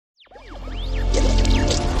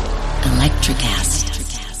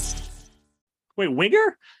Electrocast. Wait,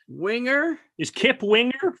 Winger? Winger? Is Kip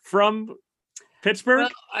Winger from Pittsburgh?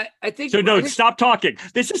 Well, I think so. No, stop talking.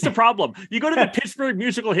 This is the problem. You go to the Pittsburgh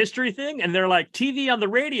musical history thing, and they're like, TV on the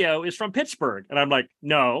radio is from Pittsburgh, and I'm like,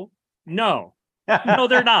 no,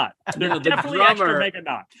 they're not. They're definitely extra mega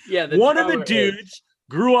not. Yeah, one of the dudes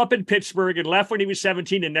grew up in Pittsburgh and left when he was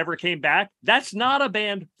 17 and never came back. That's not a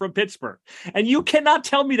band from Pittsburgh. And you cannot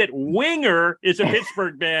tell me that Winger is a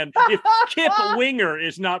Pittsburgh band if Kip Winger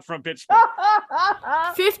is not from Pittsburgh.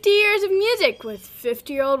 50 years of music with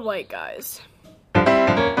 50-year-old white guys.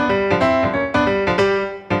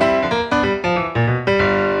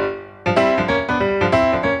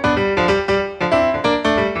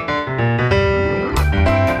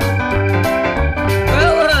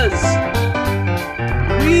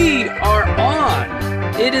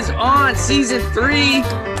 It is on season 3,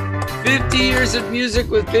 50 years of music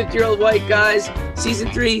with 50-year-old white guys. Season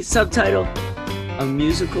 3, subtitle, A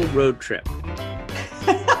Musical Road Trip.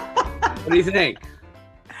 What do you think?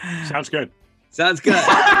 Sounds good. Sounds good.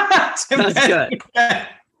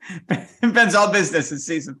 Ben's all business in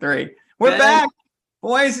season 3. We're back.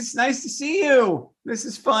 Boys, it's nice to see you. This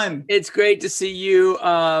is fun. It's great to see you.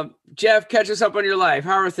 Jeff, catch us up on your life.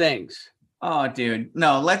 How are things? Oh, dude.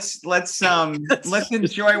 No, let's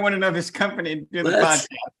enjoy one another's company and do the podcast.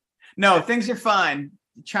 No, things are fine.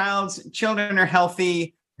 Children are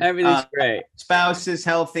healthy. Everything's great. Spouse is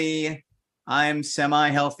healthy. I'm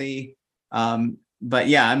semi-healthy. But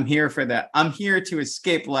yeah, I'm here for that. I'm here to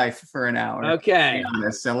escape life for an hour. Okay.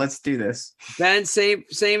 So let's do this. Ben, same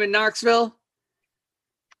in Knoxville?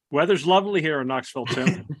 Weather's lovely here in Knoxville,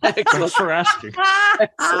 Tim. Thanks for asking.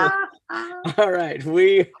 All right.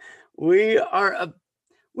 We're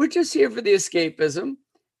just here for the escapism.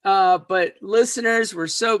 But listeners, we're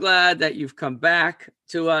so glad that you've come back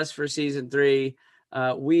to us for season 3.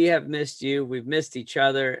 We have missed you. We've missed each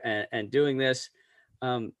other and doing this.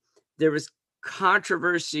 There was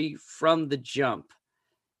controversy from the jump.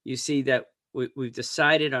 You see that we've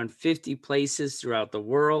decided on 50 places throughout the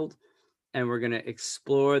world, and we're going to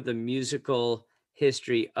explore the musical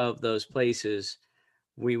history of those places.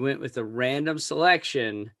 We went with a random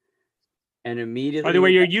selection. And immediately, by the way,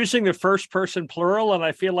 you're using the first person plural, and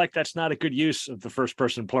I feel like that's not a good use of the first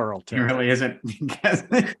person plural. Tim. It really isn't.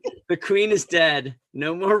 The queen is dead.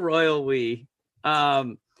 No more royal we.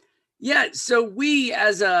 Yeah. So we,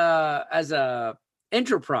 as a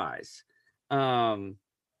enterprise, and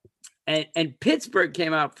Pittsburgh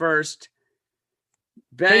came out first.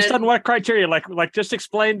 Ben, based on what criteria? Like, just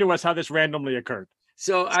explain to us how this randomly occurred.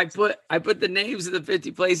 So I put the names of the 50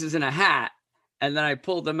 places in a hat. And then I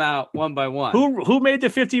pulled them out one by one. Who made the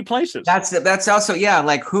 50 places? That's also, yeah.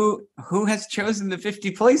 Like who has chosen the 50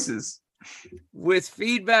 places? With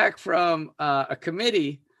feedback from a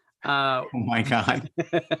committee. Oh my God!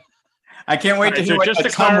 I can't wait to hear what just to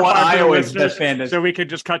clarify Iowa's so we can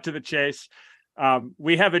just cut to the chase.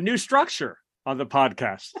 We have a new structure on the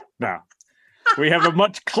podcast now. We have a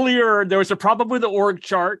much clearer. There was a problem with the org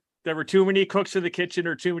chart. There were too many cooks in the kitchen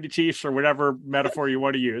or too many chiefs or whatever metaphor you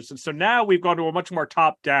want to use. And so now we've gone to a much more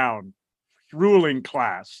top-down ruling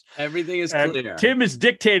class. Everything is clear. Tim is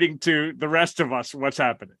dictating to the rest of us what's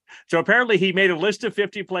happening. So apparently he made a list of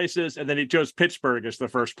 50 places and then he chose Pittsburgh as the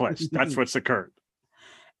first place. That's what's occurred.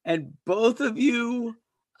 And both of you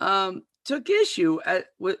took issue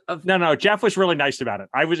with. No, Jeff was really nice about it.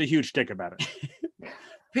 I was a huge dick about it.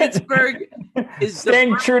 Pittsburgh is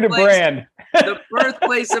staying true to brand. The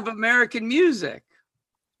birthplace of American music.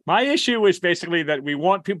 My issue is basically that we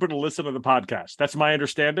want people to listen to the podcast. That's my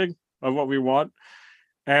understanding of what we want.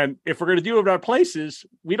 And if we're going to do it about places,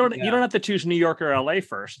 you don't have to choose New York or LA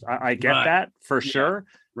first. I get that for sure.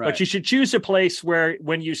 Right. But you should choose a place where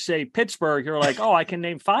when you say Pittsburgh, you're like, oh, I can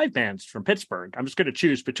name 5 bands from Pittsburgh. I'm just going to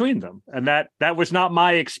choose between them. And that was not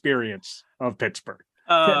my experience of Pittsburgh.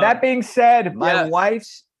 That being said, my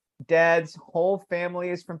wife's dad's whole family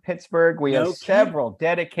is from Pittsburgh. We have several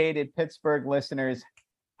dedicated Pittsburgh listeners.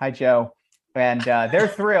 Hi, Joe. And they're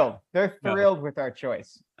thrilled. They're thrilled with our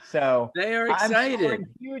choice. So they are excited. I'm scoring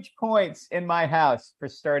huge points in my house for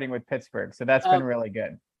starting with Pittsburgh. So that's been really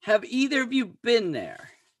good. Have either of you been there?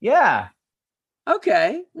 Yeah.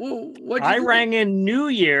 Okay. Well, I rang in New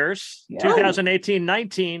Year's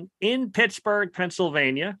 2018-19 in Pittsburgh,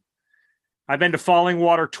 Pennsylvania. I've been to Falling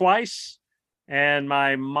Water twice, and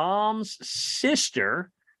my mom's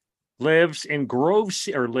sister lives in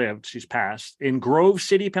she's passed, in Grove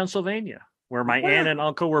City, Pennsylvania, where my aunt and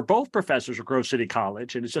uncle were both professors at Grove City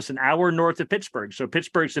College, and it's just an hour north of Pittsburgh. So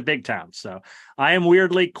Pittsburgh's a big town. So I am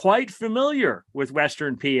weirdly quite familiar with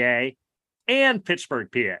Western PA and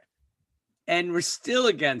Pittsburgh, PA. And we're still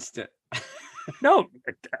against it. No,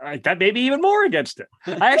 I got maybe even more against it.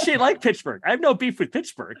 I actually like Pittsburgh. I have no beef with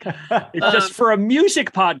Pittsburgh. It's just for a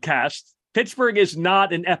music podcast, Pittsburgh is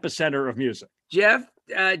not an epicenter of music. Jeff,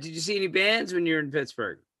 did you see any bands when you were in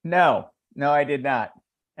Pittsburgh? No, I did not.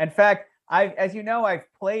 In fact, as you know, I've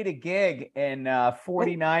played a gig in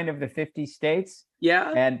 49 of the 50 states.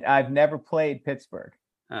 Yeah. And I've never played Pittsburgh.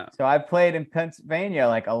 Oh. So I've played in Pennsylvania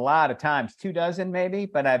like a lot of times, 24 maybe,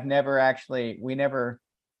 but we never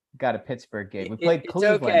got a Pittsburgh gig. We played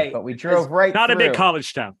Cleveland, okay, but we drove right not through. A big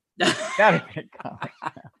college town. Not a big college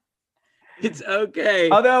town. It's okay.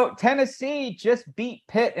 Although Tennessee just beat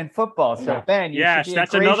Pitt in football. So Ben, yes,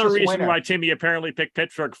 that's another reason why Timmy apparently picked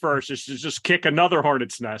Pittsburgh first, is to just kick another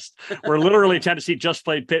hornet's nest where literally Tennessee just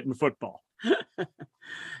played Pitt in football.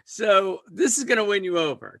 So this is going to win you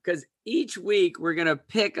over because each week we're going to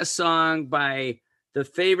pick a song by the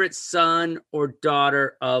favorite son or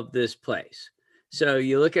daughter of this place. So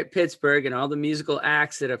you look at Pittsburgh and all the musical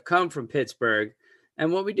acts that have come from Pittsburgh.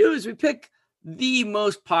 And what we do is we pick the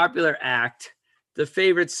most popular act, the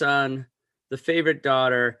favorite son, the favorite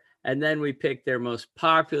daughter, and then we pick their most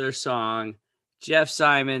popular song. Jeff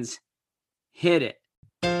Simons, hit it.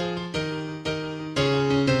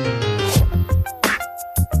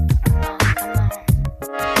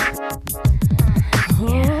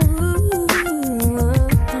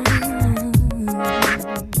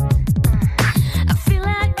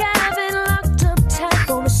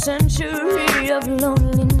 Of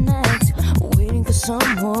lonely nights, waiting for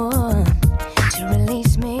someone to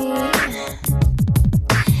release me.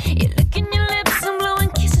 You're licking your lips and blowing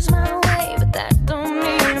kisses my way, but that don't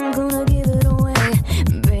mean I'm gonna give it away,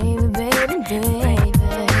 baby, baby, baby.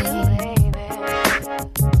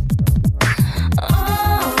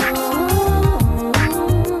 Oh,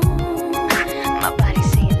 my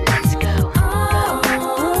body's saying let's go,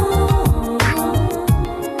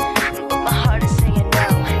 but my heart is saying no.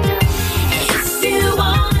 If you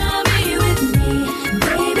wanna be with me,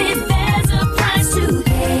 baby, there's a price to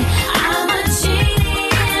pay. I'm a genie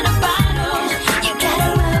in a bottle. You gotta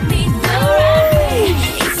rub me the right way.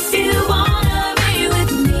 If you wanna be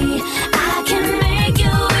with me, I can make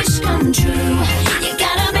your wish come true. You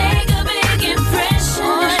gotta make a big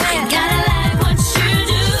impression. You gotta like what you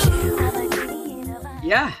do. I'm a genie in a bottle.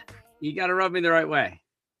 Yeah, you got to rub me the right way.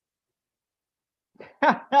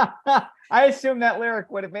 I assume that lyric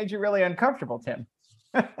would have made you really uncomfortable, Tim.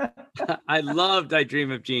 I loved I Dream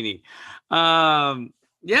of Jeannie.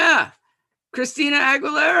 Yeah, Christina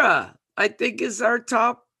Aguilera, I think, is our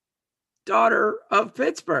top daughter of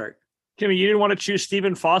Pittsburgh. Timmy, you didn't want to choose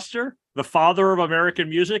Stephen Foster, the father of American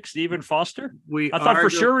music, Stephen Foster? I thought for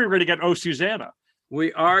sure we were going to get Oh, Susanna.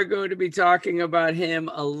 We are going to be talking about him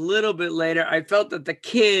a little bit later. I felt that the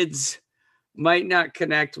kids might not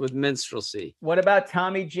connect with minstrelsy. What about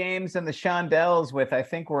Tommy James and the Shondells with I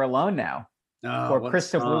Think We're Alone Now? Or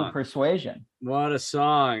Christopher Blue Persuasion. What a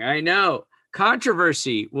song. I know.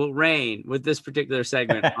 Controversy will reign with this particular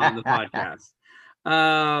segment on the podcast.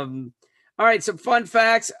 All right, some fun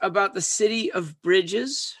facts about the city of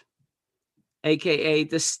Bridges, aka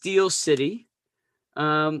the Steel City.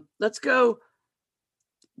 Let's go.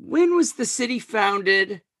 When was the city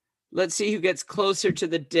founded? Let's see who gets closer to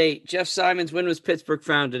the date. Jeff Simons, when was Pittsburgh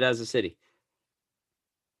founded as a city?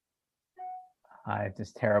 I'm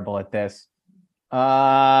just terrible at this.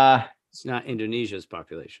 It's not Indonesia's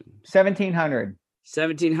population. 1700.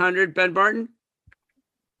 1700, Ben Barton?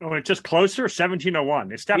 Oh, it's just closer,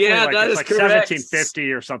 1701. It's definitely that is like correct.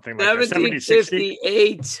 1750 or something like that.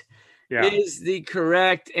 1758 is the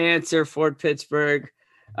correct answer for Pittsburgh.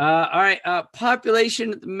 All right,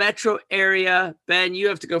 population of the metro area. Ben, you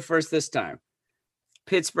have to go first this time.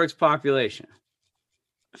 Pittsburgh's population.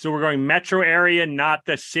 So we're going metro area, not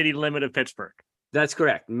the city limit of Pittsburgh. That's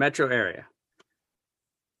correct. Metro area.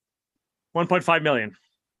 1.5 million.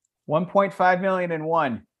 1.5 million and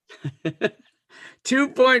one.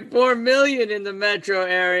 2.4 million in the metro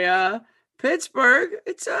area. Pittsburgh,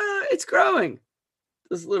 it's growing.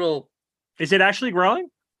 This little. Is it actually growing?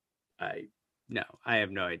 No, I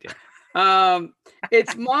have no idea.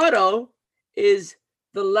 Its motto is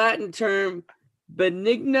the Latin term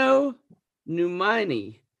benigno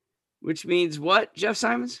numini, which means what, Jeff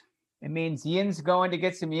Simons? It means Yin's going to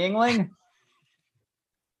get some Yingling.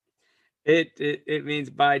 It means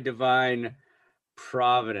by divine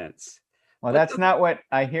providence. Well, that's not what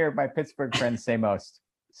I hear my Pittsburgh friends say most.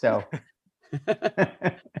 So,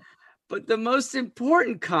 but the most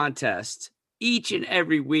important contest each and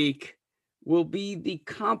every week will be the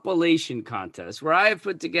compilation contest, where I have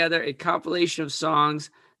put together a compilation of songs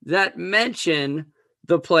that mention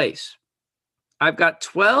the place. I've got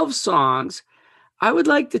 12 songs. I would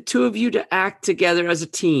like the two of you to act together as a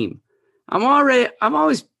team. I'm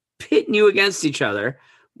always pitting you against each other.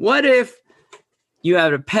 What if you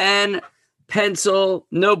have a pen, pencil,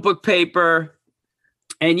 notebook, paper,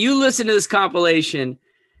 and you listen to this compilation,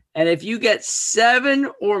 and if you get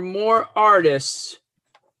 7 or more artists,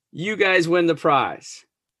 you guys win the prize.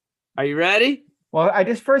 Are you ready? Well, I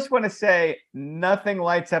just first want to say nothing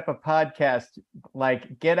lights up a podcast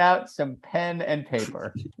like get out some pen and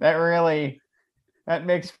paper. That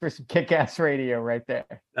makes for some kick-ass radio right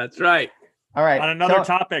there. That's right. All right. On another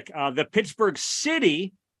topic, the Pittsburgh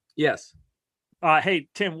city. Yes. Hey,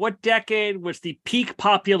 Tim, what decade was the peak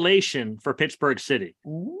population for Pittsburgh City?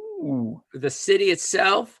 Ooh. The city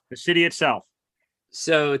itself? The city itself.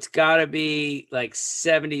 So it's got to be like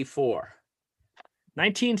 74.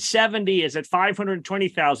 1970 is at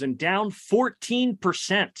 520,000, down 14%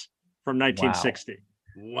 from 1960.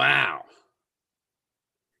 Wow.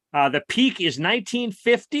 The peak is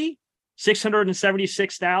 1950,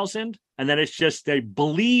 676,000. And then it's just they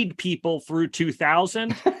bleed people through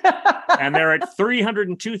 2000. And they're at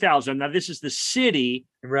 302,000. Now, this is the city,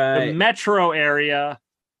 right? The metro area.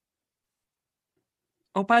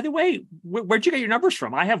 Oh, by the way, where'd you get your numbers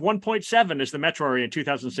from? I have 1.7 as the metro area in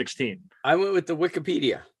 2016. I went with the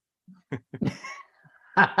Wikipedia.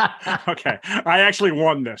 Okay. I actually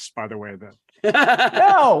won this, by the way, then.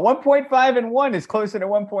 No, 1.5 and 1 is closer to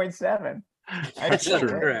 1.7. That's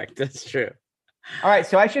correct. That's true. All right.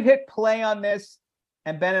 So I should hit play on this.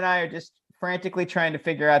 And Ben and I are just frantically trying to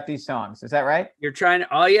figure out these songs. Is that right? You're trying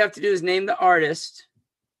to, all you have to do is name the artist.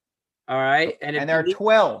 All right. And there are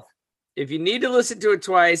 12. If you need to listen to it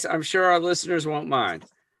twice, I'm sure our listeners won't mind.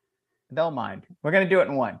 They'll mind. We're going to do it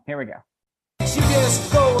in one. Here we go. You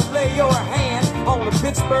just go and lay your hand on the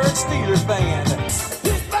Pittsburgh Steelers fan.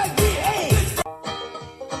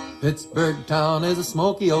 Pittsburgh town is a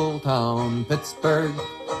smoky old town. Pittsburgh.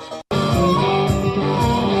 Well,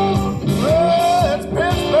 it's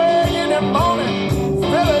Pittsburgh in the morning,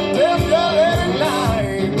 Philadelphia every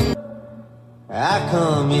night. I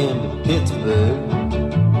come into Pittsburgh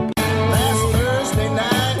last Thursday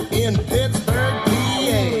night in Pittsburgh,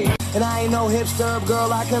 PA. And I ain't no hipster,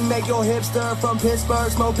 girl, I can make your hipster from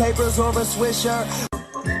Pittsburgh. Smoke papers over Swisher.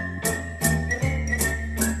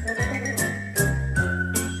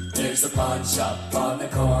 There's a pawn shop on the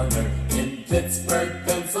corner in Pittsburgh,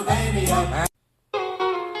 Pennsylvania.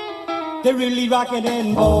 They're really rocking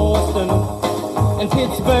in Boston and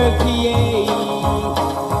Pittsburgh,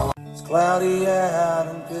 PA. It's cloudy out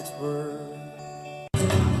in Pittsburgh.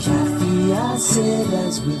 Kathy, I said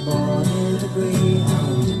as we boarded a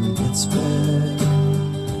Greyhound in Pittsburgh.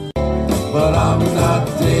 But I'm not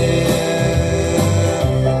there.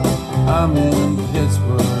 I'm in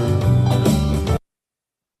Pittsburgh.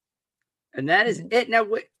 And that is it. Now,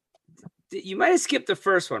 you might have skipped the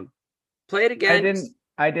first one. Play it again.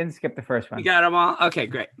 I didn't skip the first one. You got them all? Okay,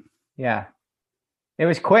 great. Yeah. It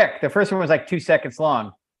was quick. The first one was like 2 seconds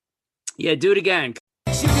long. Yeah, do it again.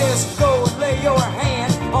 You just go and lay your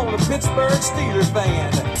hand on the Pittsburgh Steelers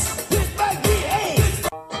fan.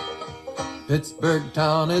 Pittsburgh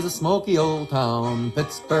town is a smoky old town.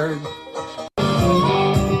 Pittsburgh.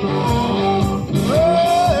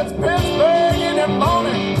 Well, it's Pittsburgh in the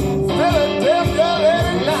morning, Philadelphia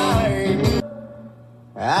every night.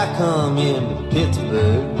 I come into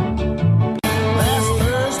Pittsburgh last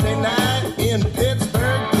Thursday night in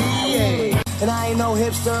Pittsburgh, PA. And I ain't no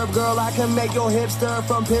hipster, girl, I can make your hipster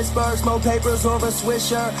from Pittsburgh. Smoke papers over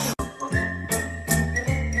Swisher.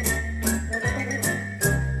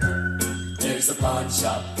 There's a pawn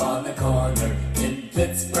shop on the corner in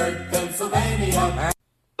Pittsburgh, Pennsylvania.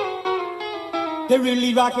 They're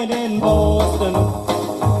really rocking in Boston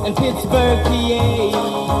and Pittsburgh,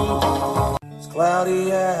 PA. It's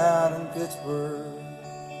cloudy out in Pittsburgh.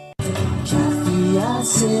 Kathy, I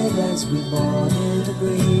said as we boarded a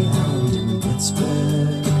Greyhound in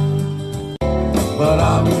Pittsburgh. But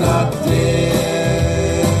I'm not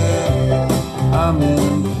there. I'm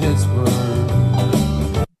in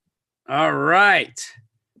Pittsburgh. All right.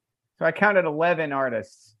 So I counted 11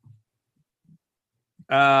 artists.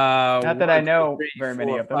 Not that I know very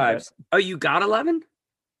many of them. But Oh, you got 11?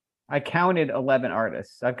 I counted 11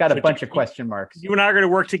 artists. I've got a bunch of question marks. You and I are going to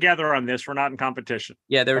work together on this. We're not in competition.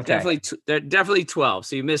 Yeah, there were Okay. definitely 12.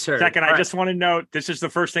 So you misheard. Second, All I right. just want to note this is the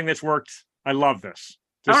first thing that's worked. I love this.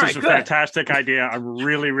 This All is right, a good. fantastic idea. I'm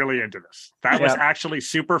really, really into this. That was Yeah. actually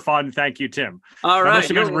super fun. Thank you, Tim. All That right. must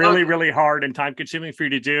have been you're really, welcome. really hard and time consuming for you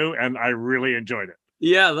to do. And I really enjoyed it.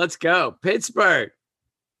 Yeah, let's go. Pittsburgh.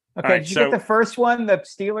 Okay, right, did you so- get the first one, the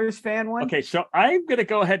Steelers fan one? Okay, so I'm going to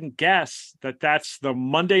go ahead and guess that that's the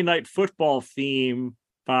Monday Night Football theme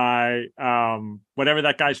by whatever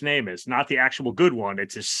that guy's name is. Not the actual good one.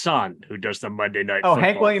 It's his son who does the Monday Night Oh, Football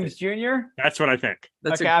Hank Williams thing. Jr.? That's what I think.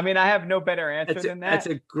 Okay, I mean, I have no better answer than that. That's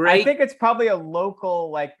a great. I think it's probably a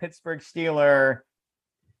local, like, Pittsburgh Steeler,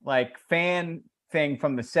 like, fan thing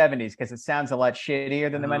from the 70s, because it sounds a lot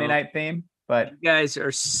shittier than the Monday night theme. But you guys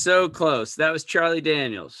are so close. That was Charlie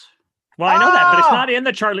Daniels. Well, I know that, but it's not in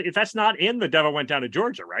the Charlie. If that's not in The Devil Went Down to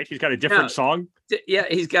Georgia, right? He's got a different song. Yeah,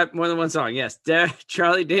 he's got more than one song. Yes,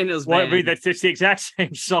 Charlie Daniels. Well, I mean, it's the exact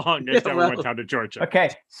same song as Devil Went Down to Georgia.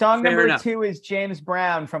 Okay, song Fair number enough. 2 is James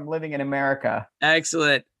Brown from Living in America.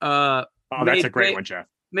 Excellent. Oh, that's a great one, Jeff.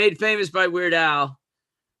 Made famous by Weird Al.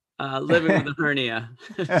 Living with a hernia.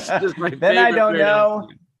 Just my Then I favorite don't Weird Al know,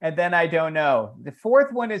 song. and then I don't know. The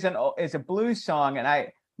fourth one is a blues song, and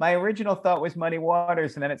my original thought was Muddy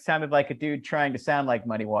Waters, and then it sounded like a dude trying to sound like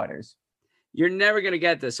Muddy Waters. You're never gonna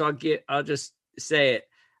get this. So I'll just say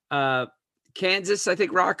it. Kansas, I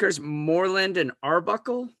think Rockers, Moreland and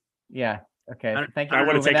Arbuckle. Yeah. Okay. Thank you. I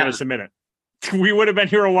would have taken us a minute. We would have been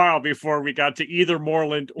here a while before we got to either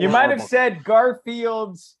Moreland or You might have Arbuckle. said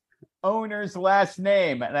Garfield's owner's last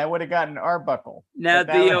name, and I would have gotten Arbuckle. Now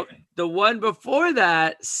But that the one before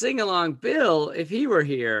that, Sing Along Bill, if he were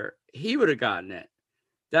here, he would have gotten it.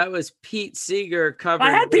 That was Pete Seeger covering.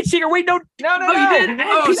 I had Pete Seeger. Wait, no. No. Oh, you did? I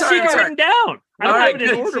had Pete Seeger written down. I don't All have right, it in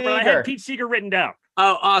good. order, but I had Pete Seeger written down.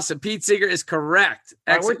 Oh, awesome. Pete Seeger is correct.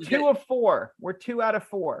 All right, we're Excellent. 2 of 4. We're 2 out of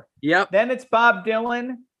 4. Yep. Then it's Bob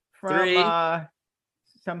Dylan from 3.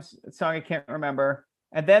 Some song I can't remember.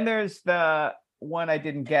 And then there's the one I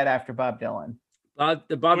didn't get after Bob Dylan.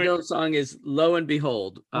 The Bob Dylan song is Lo and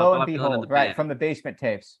Behold. Lo and Bob Dylan Behold, the right, band. from the Basement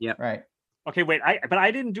Tapes. Yep. Right. Okay, wait. But I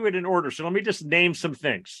didn't do it in order, so let me just name some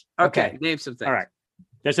things. Okay, name some things. All right.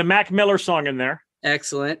 There's a Mac Miller song in there.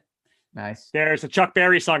 Excellent. Nice. There's a Chuck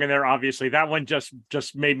Berry song in there, obviously. That one just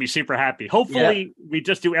made me super happy. Hopefully, we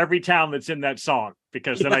just do every town that's in that song,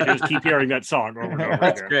 because then I can just keep hearing that song over and over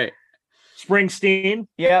That's again. great. Springsteen.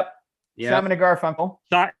 Yep. Yep. Simon and Garfunkel.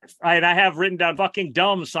 I have written down fucking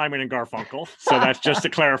dumb Simon and Garfunkel. So that's just to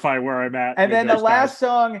clarify where I'm at. And with then the those last guys.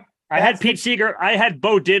 song. I had that's Pete Seeger. I had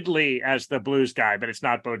Bo Diddley as the blues guy, but it's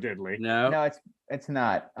not Bo Diddley. No, it's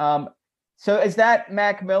not. So is that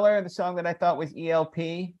Mac Miller, the song that I thought was ELP?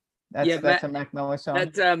 That's a Mac Miller song.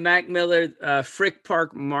 That's Mac Miller, Frick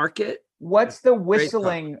Park Market. What's the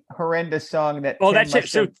whistling horrendous song that? Oh, Tim that's it.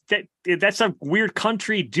 must So have- that's a weird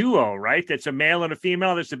country duo, right? That's a male and a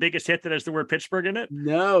female. That's the biggest hit that has the word Pittsburgh in it.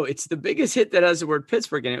 No, it's the biggest hit that has the word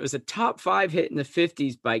Pittsburgh in it. It was a top 5 hit in the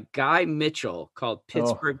 50s by Guy Mitchell called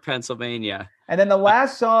Pittsburgh, Pennsylvania. And then the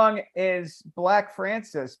last song is Black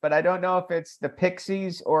Francis, but I don't know if it's the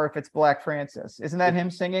Pixies or if it's Black Francis. Isn't that him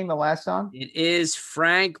singing the last song? It is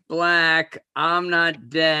Frank Black. I'm not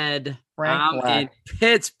dead. Frank I'm Black. in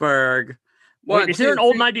Pittsburgh. Wait, is there an 1, 2,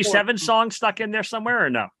 old 3, 97 4. song stuck in there somewhere or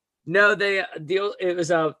no? No, it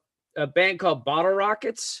was a band called Bottle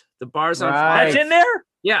Rockets. The Bars on Right. Fire. That's in there?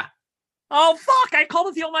 Yeah. Oh, fuck. I called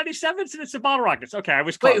it the old 97s and it's the Bottle Rockets. Okay, I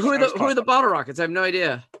was close. Wait, who are the Bottle Rockets? I have no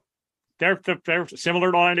idea. They're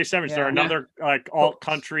similar to all 97s. Yeah. They're another like alt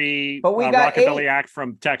country But we got rockabilly 8. act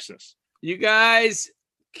from Texas. You guys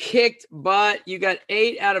kicked butt. You got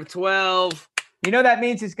 8 out of 12. You know, that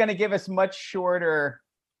means it's going to give us much shorter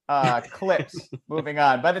clips moving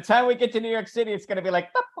on. By the time we get to New York City, it's going to be like,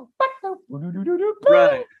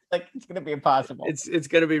 Right. like it's going to be impossible. It's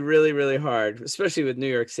going to be really, really hard, especially with New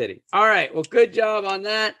York City. All right. Well, good job on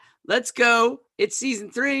that. Let's go. It's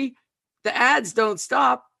season 3. The ads don't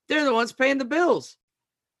stop. They're the ones paying the bills.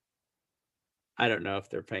 I don't know if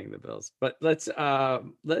they're paying the bills, but let's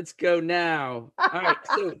go now. All right.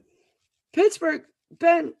 So Pittsburgh,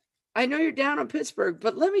 Ben, I know you're down on Pittsburgh,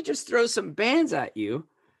 but let me just throw some bands at you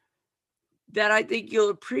that I think you'll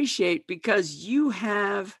appreciate, because you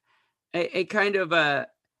have a kind of a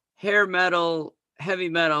hair metal, heavy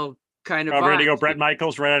metal kind of We're going to go vibe. Brett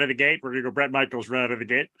Michaels right out of the gate. We're going to go Brett Michaels right out of the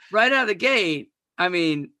gate. Right out of the gate. I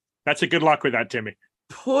mean, That's a good luck with that, Timmy.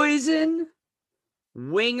 Poison,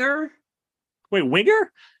 Winger. Wait,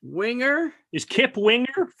 Winger? Is Kip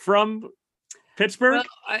Winger from Pittsburgh?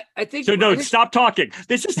 Well, I think So no, stop talking.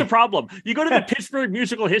 This is the problem. You go to the Pittsburgh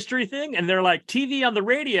musical history thing, and they're like, TV on the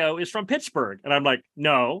radio is from Pittsburgh, and I'm like,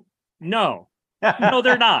 no, they're not.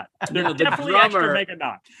 They're No, the definitely drummer- extra mega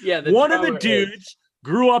not. Yeah, One of the drummer dudes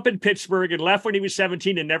grew up in Pittsburgh and left when he was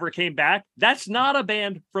 17 and never came back. That's not a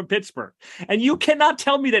band from Pittsburgh, and you cannot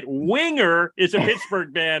tell me that Winger is a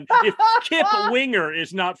Pittsburgh band if Kip Winger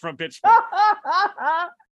is not from Pittsburgh.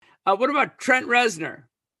 What about Trent Reznor?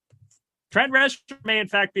 Trent Reznor may in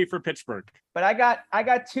fact be from Pittsburgh. But I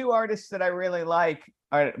got 2 artists that I really like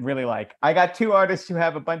I really like. I got two artists who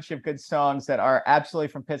have a bunch of good songs that are absolutely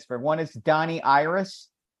from Pittsburgh. One is Donnie Iris,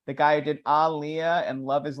 the guy who did Aaliyah and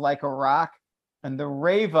Love Is Like a Rock. And the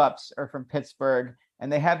Rave Ups are from Pittsburgh.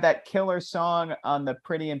 And they have that killer song on the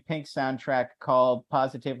Pretty in Pink soundtrack called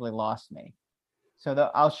Positively Lost Me. So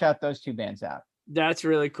I'll shout those two bands out. That's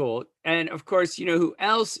really cool. And of course, you know who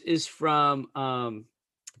else is from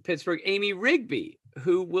Pittsburgh? Amy Rigby,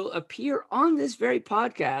 who will appear on this very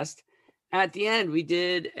podcast. At the end, we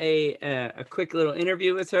did a quick little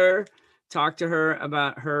interview with her, talked to her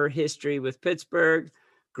about her history with Pittsburgh,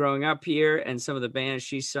 growing up here, and some of the bands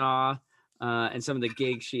she saw, and some of the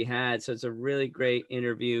gigs she had. So it's a really great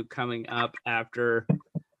interview coming up after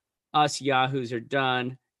us Yahoos are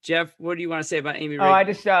done. Jeff, what do you want to say about Amy Rigby? Oh, I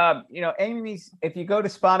just, Amy's, if you go to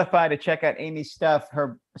Spotify to check out Amy's stuff,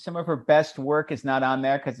 some of her best work is not on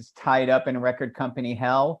there because it's tied up in record company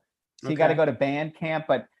hell. So you got to go to Bandcamp.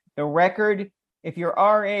 But the record, if you're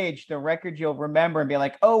our age, the record you'll remember and be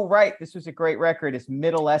like, oh, right, this was a great record. It's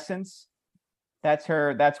Middle Essence. That's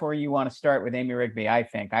where you want to start with Amy Rigby, I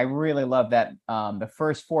think. I really love that. The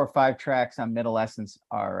first 4 or 5 tracks on Middle Essence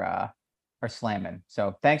are slamming.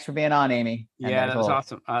 So thanks for being on, Amy. And yeah, that was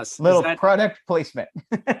awesome. Little product placement.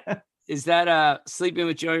 Is that Sleeping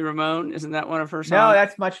with Joey Ramone? Isn't that one of her songs? No,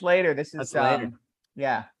 that's much later. This is later.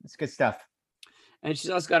 Yeah, it's good stuff. And she's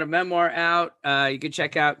also got a memoir out. You can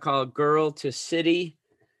check out called Girl to City.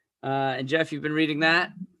 And Jeff, you've been reading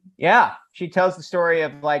that? Yeah. She tells the story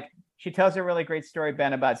of she tells a really great story,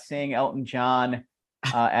 Ben, about seeing Elton John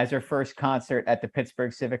as her first concert at the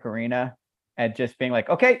Pittsburgh Civic Arena and just being like,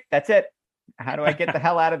 okay, that's it. How do I get the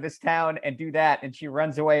hell out of this town and do that? And she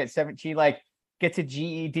runs away at 7. She gets a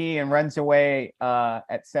GED and runs away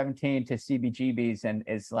at 17 to CBGB's and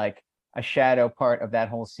is like a shadow part of that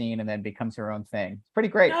whole scene and then becomes her own thing. It's pretty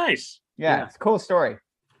great. Nice. Yeah. It's a cool story.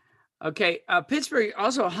 Okay. Pittsburgh,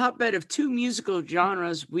 also a hotbed of 2 musical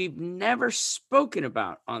genres we've never spoken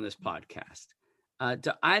about on this podcast.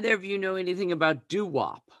 Do either of you know anything about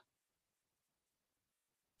doo-wop?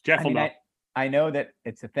 Jeff will know. I know that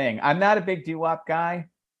it's a thing. I'm not a big doo-wop guy,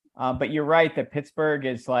 but you're right that Pittsburgh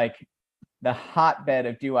is like the hotbed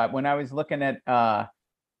of doo-wop. When I was looking at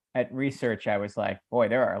research, I was like, boy,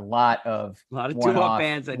 there are a lot of doo-wop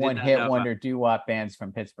bands. One-hit wonder doo-wop bands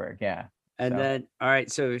from Pittsburgh. Yeah. And then, all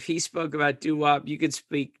right. So if he spoke about doo-wop, you could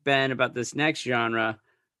speak, Ben, about this next genre,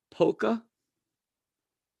 polka.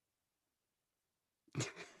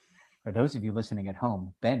 For those of you listening at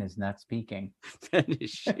home, Ben is not speaking. Ben is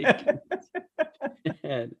shaking.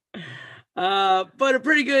 But a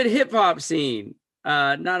pretty good hip hop scene.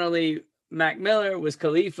 Not only Mac Miller, Wiz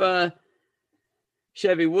Khalifa,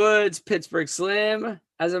 Chevy Woods, Pittsburgh Slim.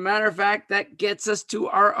 As a matter of fact, that gets us to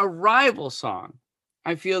our arrival song.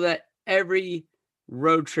 I feel that every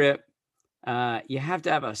road trip, you have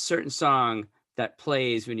to have a certain song that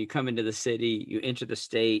plays when you come into the city, you enter the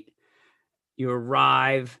state, you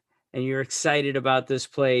arrive, and you're excited about this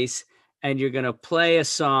place, and you're going to play a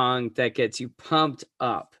song that gets you pumped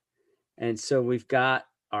up. And so we've got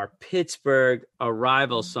our Pittsburgh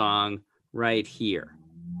arrival song right here.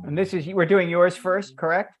 And we're doing yours first,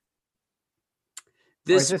 correct?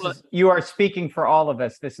 You are speaking for all of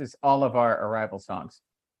us. This is all of our arrival songs.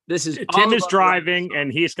 Tim is driving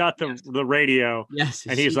and he's got the radio. Yes.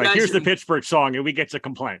 And he's like, here's the Pittsburgh song. And we get to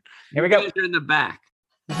complain. Here we go. You're in the back.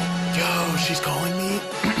 Yo, she's calling me.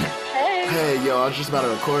 Hey, yo, I was just about to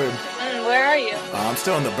record. Where are you? I'm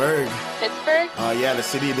still in the Burgh. Pittsburgh? Yeah, the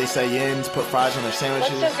city they say in to put fries on their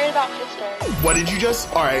sandwiches. What's so great about Pittsburgh? What did you just?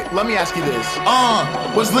 All right, let me ask you this.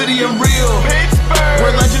 Was Lydia real? Pittsburgh.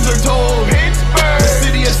 Where legends are told. Pittsburgh. The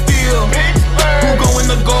city of steel. Pittsburgh. Who go in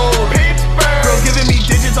the gold? Pittsburgh. Girls giving me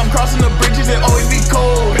digits, I'm crossing the bridges, it always be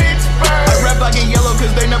cold. Pittsburgh. I rap black and yellow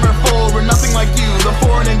cause they never fold. We're nothing like you, the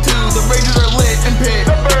 4 and 2. The Rangers are lit and pit.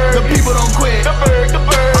 The people don't quit.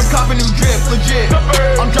 I'm copping new drip, legit.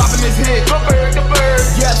 I'm dropping this hit.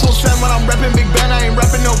 Yeah, it's full send when I'm repping Big Ben, I ain't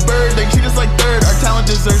repping no bird. They treat us like third, our talent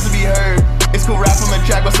deserves to be heard. It's cool rap on the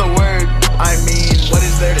track, what's the word? I mean, what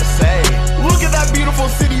is there to say? Look at that beautiful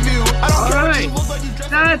city view. I don't care what you look like, you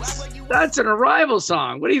dress like you. That's an arrival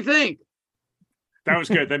song. What do you think? That was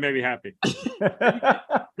good. That made me happy.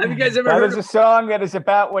 Have you guys ever That heard is a song that is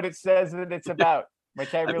about what it says that it's about,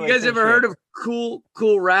 which I really Have you guys ever heard of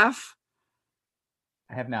Cool Raf?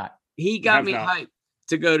 I have not. He got me hyped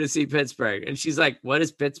to go to see Pittsburgh. And she's like, what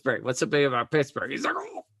is Pittsburgh? What's so big about Pittsburgh? He's like,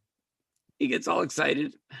 oh. He gets all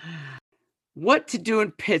excited. What to do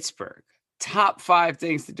in Pittsburgh? Top 5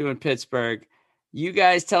 things to do in Pittsburgh. You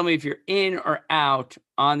guys tell me if you're in or out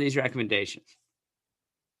on these recommendations.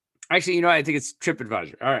 Actually, I think it's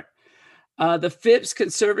TripAdvisor. All The Phipps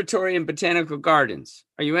Conservatory and Botanical Gardens.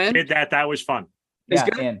 Are you in? Did that. That was fun. It's Yeah,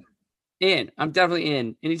 good? In. I'm definitely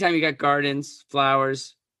in. Anytime you got gardens,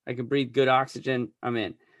 flowers, I can breathe good oxygen, I'm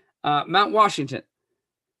in. Mount Washington.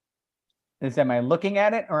 Am I looking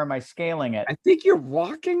at it or am I scaling it? I think you're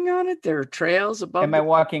walking on it. There are trails above. Am I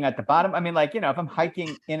walking at the bottom? I mean, like, if I'm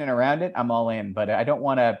hiking in and around it, I'm all in, but I don't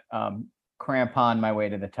want to cramp on my way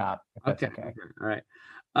to the top. If that's okay. All right.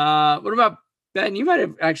 What about Ben? You might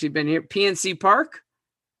have actually been here. PNC Park.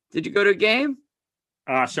 Did you go to a game?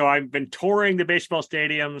 So I've been touring the baseball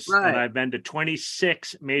stadiums, Right. and I've been to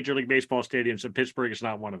 26 Major League Baseball stadiums, and Pittsburgh is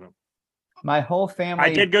not one of them. My whole family.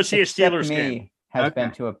 I did go see a except Steelers me, game. Has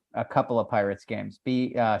been to a couple of Pirates games.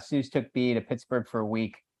 Suze took B to Pittsburgh for a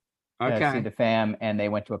week to see the fam, and they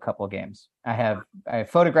went to a couple of games. I have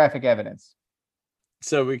photographic evidence.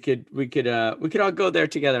 So we could all go there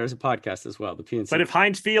together as a podcast as well. The PNC. But if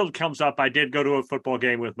Heinz Field comes up, I did go to a football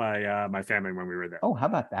game with my family when we were there. Oh, how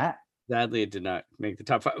about that? Sadly, it did not make the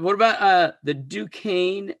top 5. What about the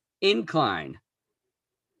Duquesne Incline?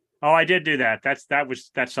 Oh, I did do that. That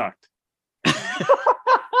sucked.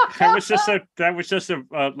 That was just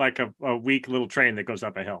a weak little train that goes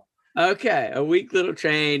up a hill. Okay, a weak little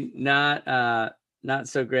train, not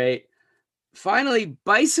so great. Finally,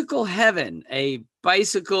 Bicycle Heaven, a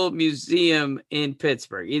bicycle museum in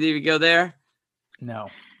Pittsburgh. Either of you go there? No.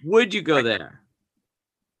 Would you go there?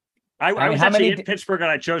 I was actually in Pittsburgh and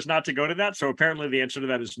I chose not to go to that. So apparently the answer to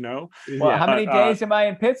that is no. Well, how many days am I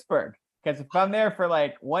in Pittsburgh? Because if I'm there for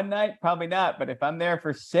like one night, probably not. But if I'm there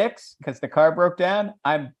for 6 because the car broke down,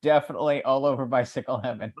 I'm definitely all over Bicycle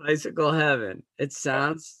Heaven. Bicycle Heaven. It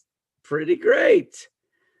sounds pretty great.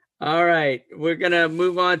 All right. We're going to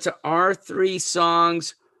move on to our 3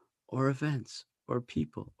 songs or events or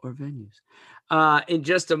people or venues. In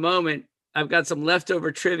just a moment, I've got some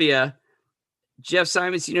leftover trivia. Jeff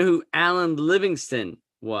Simons, you know who Alan Livingston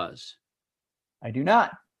was? I do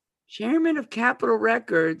not. Chairman of Capitol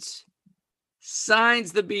Records,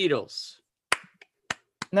 signs the Beatles.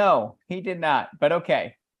 No, he did not. But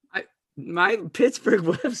okay. My Pittsburgh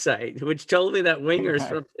website, which told me that Winger's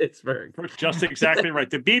from Pittsburgh. Just exactly right.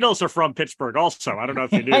 The Beatles are from Pittsburgh also. I don't know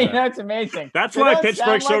if you knew that. That's amazing. That's why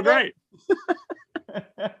Pittsburgh's so great.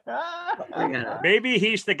 Maybe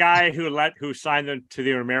he's the guy who signed them to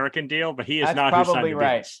the American deal, but he is not who signed the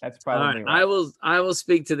Beatles. That's probably right. I will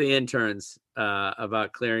speak to the interns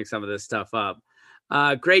about clearing some of this stuff up.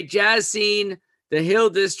 Great jazz scene. The Hill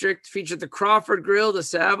District featured the Crawford Grill, the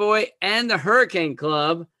Savoy, and the Hurricane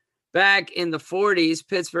Club. Back in the 40s,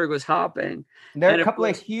 Pittsburgh was hopping. There are a couple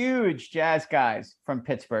of huge jazz guys from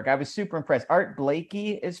Pittsburgh. I was super impressed. Art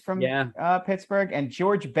Blakey is from Pittsburgh, and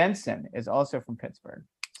George Benson is also from Pittsburgh.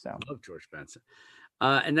 So I love George Benson.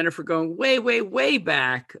 And then if we're going way, way, way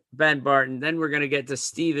back, Ben Barton, then we're going to get to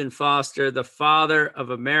Stephen Foster, the father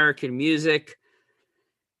of American music.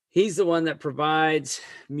 He's the one that provides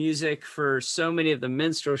music for so many of the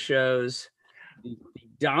minstrel shows.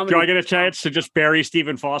 Do I get a chance to just bury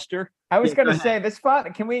Stephen Foster? I was going to say this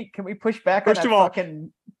spot. Can we push back? First of all, okay.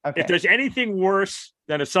 If there's anything worse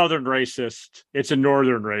than a Southern racist, it's a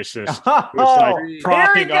Northern racist who's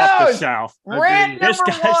propping up the South. This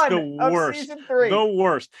guy's the worst. The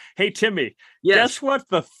worst. Hey, Timmy, guess what?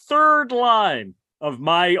 The third line of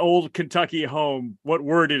My Old Kentucky Home, what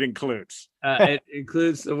word it includes? It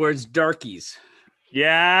includes the words darkies.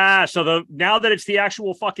 Yeah, so now that it's the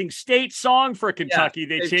actual fucking state song for Kentucky,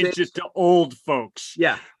 they changed it to old folks.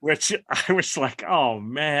 Yeah, which I was like, oh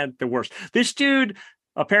man, the worst. This dude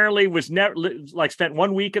apparently was never spent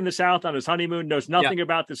 1 week in the South on his honeymoon, knows nothing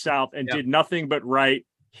about the South, and did nothing but write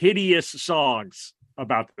hideous songs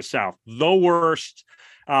about the South. The worst.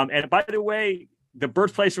 And by the way, the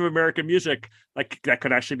birthplace of American music, like that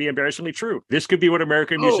could actually be embarrassingly true. This could be what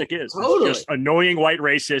American music is. Totally. It's just annoying white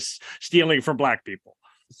racists stealing from black people.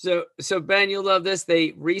 So Ben, you'll love this.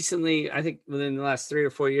 They recently, I think within the last 3 or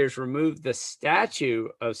 4 years, removed the statue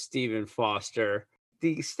of Stephen Foster.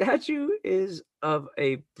 The statue is of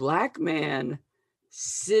a black man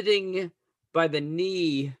sitting by the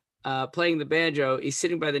knee, playing the banjo. He's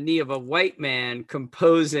sitting by the knee of a white man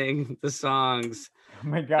composing the songs. Oh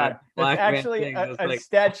my God! It's actually a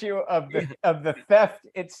statue of the theft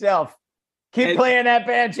itself. Keep playing that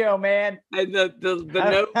banjo, man. And the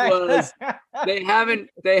note was they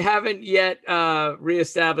haven't yet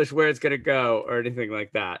reestablished where it's going to go or anything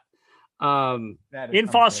like that. In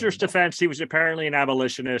Foster's defense, he was apparently an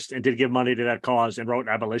abolitionist and did give money to that cause and wrote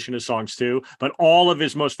abolitionist songs too. But all of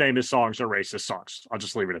his most famous songs are racist songs. I'll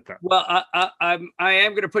just leave it at that. Well, I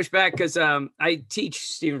am going to push back because I teach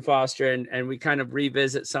Stephen Foster and we kind of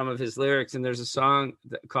revisit some of his lyrics. And there's a song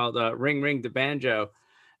called "Ring Ring the Banjo,"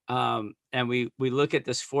 And we look at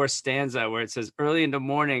this fourth stanza where it says, early in the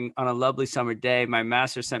morning on a lovely summer day, my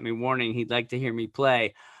master sent me warning he'd like to hear me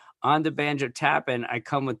play. On the banjo tapping, I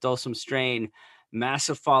come with dulcet strain.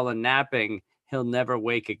 Massive fallen napping, he'll never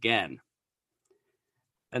wake again.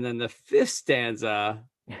 And then the fifth stanza,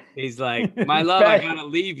 he's like, my love, I gotta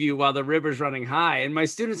leave you while the river's running high. And my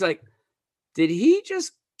student's like, did he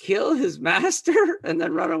just kill his master and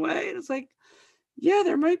then run away? And it's like, yeah,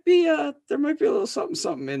 there might be a little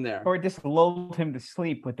something in there. Or just lulled him to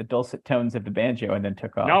sleep with the dulcet tones of the banjo and then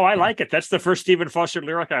took off. No, I like it. That's the first Stephen Foster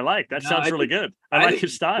lyric I like. That sounds really good. I like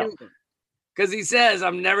his style. Because he says,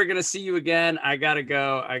 I'm never going to see you again. I got to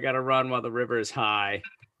go. I got to run while the river is high.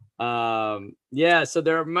 So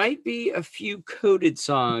there might be a few coded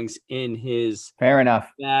songs in his. Fair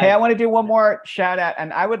enough. Hey, I want to do one more shout out,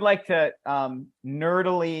 and I would like to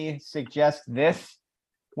nerdily suggest this,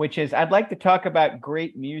 which is I'd like to talk about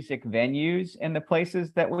great music venues in the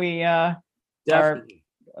places that we are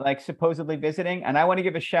like supposedly visiting. And I want to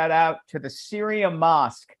give a shout out to the Syria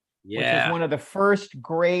Mosque, which is one of the first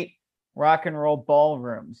great rock and roll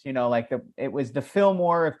ballrooms. You know, like it was the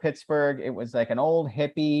Fillmore of Pittsburgh. It was like an old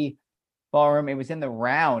hippie ballroom. It was in the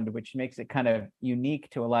Round, which makes it kind of unique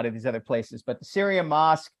to a lot of these other places. But the Syria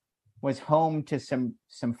Mosque was home to some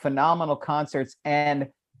phenomenal concerts and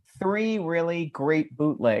 3 really great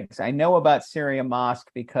bootlegs. I know about Syria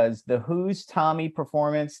Mosque because the Who's Tommy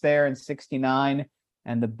performance there in '69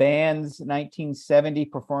 and the band's 1970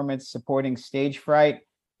 performance supporting Stage Fright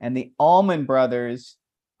and the Allman Brothers,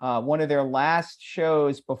 one of their last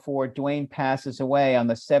shows before Dwayne passes away on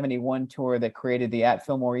the '71 tour that created the At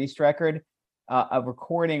Fillmore East record. A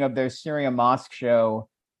recording of their Syria Mosque show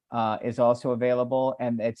is also available.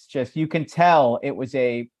 And it's just, you can tell it was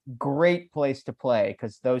a great place to play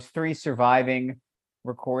because those 3 surviving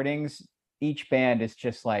recordings, each band is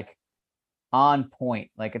just like on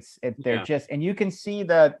point. Like they're just, and you can see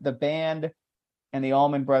the band and the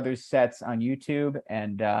Allman Brothers sets on YouTube,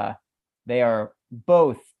 and they are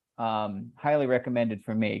both highly recommended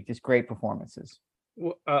for me. Just great performances.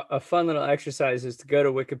 A fun little exercise is to go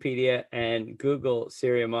to Wikipedia and Google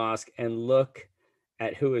Syria Mosque and look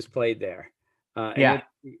at who has played there.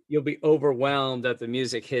 You'll be overwhelmed at the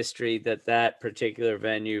music history that particular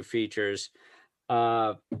venue features.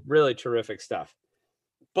 Really terrific stuff.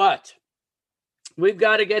 But we've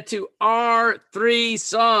got to get to our 3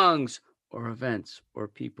 songs or events or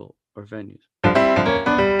people or venues.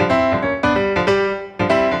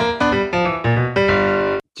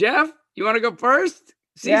 Jeff, you want to go first?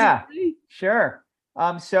 Season 3? Sure.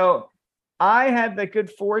 So I had the good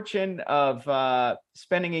fortune of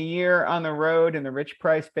spending a year on the road in the Rich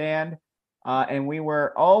Price Band, and we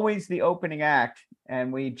were always the opening act,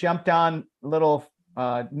 and we jumped on little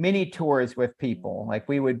mini tours with people. Like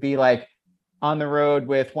we would be like on the road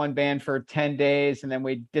with one band for 10 days, and then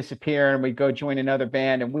we'd disappear and we'd go join another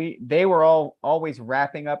band, and they were always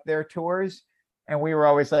wrapping up their tours. And we were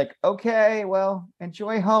always like, okay, well,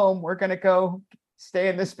 enjoy home. We're going to go stay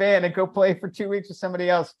in this band and go play for 2 weeks with somebody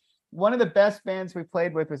else. One of the best bands we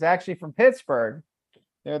played with was actually from Pittsburgh.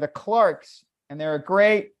 They're the Clarks, and they're a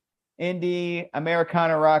great indie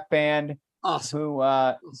Americana rock band who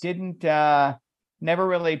didn't never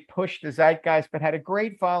really push the zeitgeist, but had a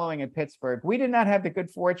great following in Pittsburgh. We did not have the good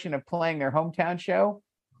fortune of playing their hometown show,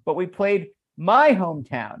 but we played my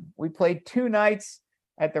hometown. We played 2 nights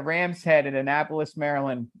at the Ram's Head in Annapolis,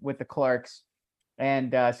 Maryland with the Clarks.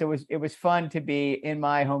 And so it was fun to be in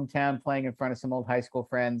my hometown playing in front of some old high school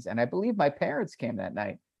friends. And I believe my parents came that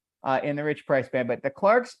night in the Rich Price Band. But the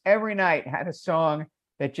Clarks every night had a song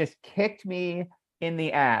that just kicked me in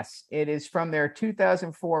the ass. It is from their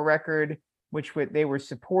 2004 record, which they were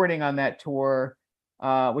supporting on that tour,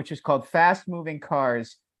 which is called Fast Moving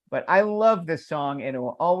Cars. But I love this song, and it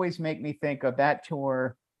will always make me think of that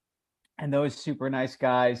tour and those super nice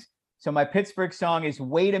guys. So my Pittsburgh song is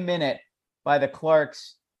Wait a Minute by the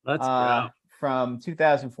Clarks from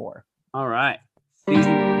 2004. All right.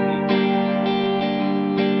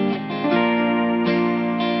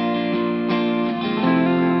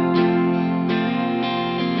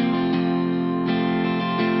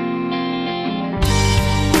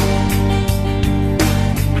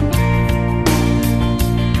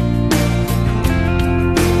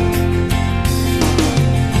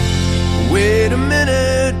 Wait a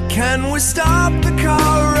minute, can we stop the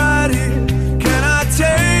car right here? Can I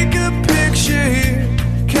take a picture here?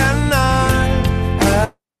 Can I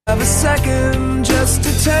have a second just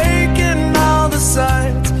to take in all the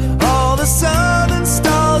sights, all the southern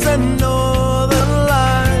stars and northern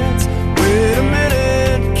lights? Wait a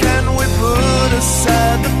minute, can we put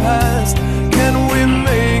aside the past? Can we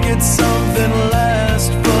make it something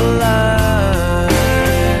last for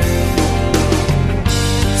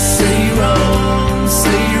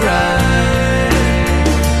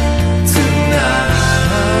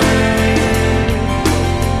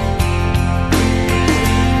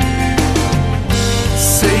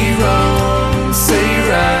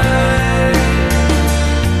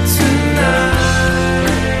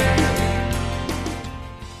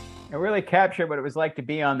really captured what it was like to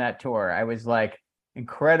be on that tour. I was like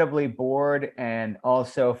incredibly bored and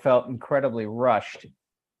also felt incredibly rushed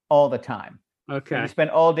all the time. Okay. You spend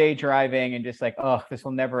all day driving and just like, oh, this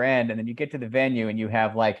will never end. And then you get to the venue and you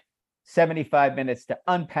have like 75 minutes to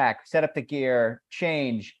unpack, set up the gear,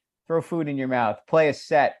 change, throw food in your mouth, play a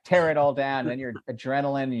set, tear it all down. And then you're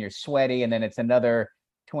adrenaline and you're sweaty. And then it's another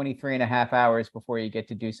 23 and a half hours before you get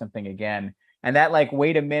to do something again. And that like,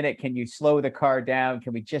 wait a minute, can you slow the car down?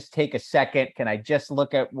 Can we just take a second? Can I just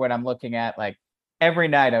look at what I'm looking at? Like every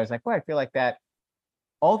night I was like, well, I feel like that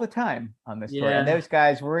all the time on this tour. And those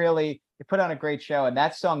guys really, they put on a great show. And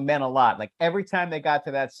that song meant a lot. Like every time they got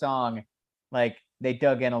to that song, like they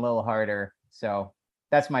dug in a little harder. So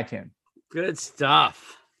that's my tune. Good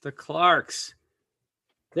stuff. The Clarks.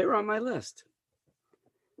 They were on my list.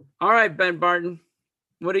 All right, Ben Barton.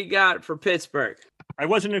 What do you got for Pittsburgh? I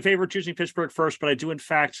wasn't in favor of choosing Pittsburgh first, but I do in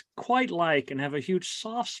fact quite like and have a huge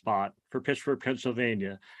soft spot for Pittsburgh,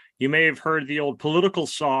 Pennsylvania. You may have heard the old political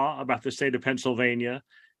saw about the state of Pennsylvania,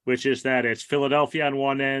 which is that it's Philadelphia on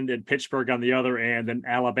one end and Pittsburgh on the other end and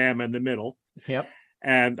Alabama in the middle. Yep.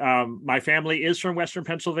 And my family is from Western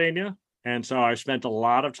Pennsylvania. And so I spent a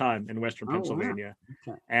lot of time in Western Pennsylvania.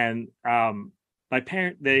 Wow. Okay. And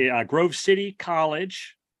the Grove City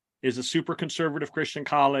College is a super conservative Christian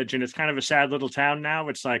college, and it's kind of a sad little town now.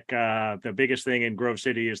 It's like the biggest thing in Grove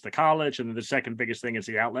City is the college, and then the second biggest thing is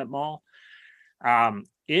the outlet mall.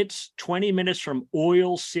 It's 20 minutes from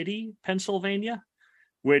Oil City, Pennsylvania,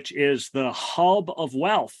 which is the hub of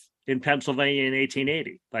wealth in Pennsylvania in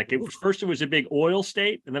 1880. Like it was a big oil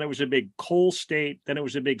state, and then it was a big coal state, then it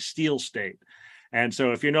was a big steel state. And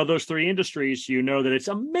so if you know those three industries, you know that it's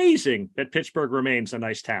amazing that Pittsburgh remains a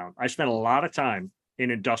nice town. I spent a lot of time in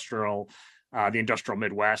the industrial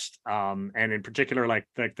Midwest, and in particular, like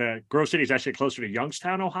the Grove City is actually closer to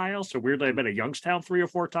Youngstown, Ohio. So weirdly, I've been to Youngstown 3 or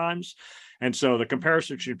 4 times, and so the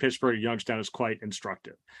comparison between Pittsburgh and Youngstown is quite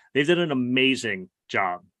instructive. They did an amazing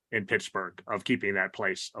job in Pittsburgh of keeping that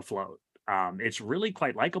place afloat. It's really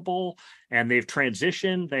quite likable, and they've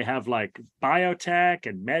transitioned. They have like biotech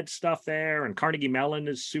and med stuff there, and Carnegie Mellon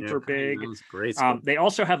is super big. Great. They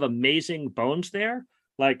also have amazing bones there.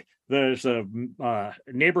 Like there's a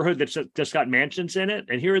neighborhood that's just got mansions in it.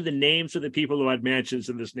 And here are the names of the people who had mansions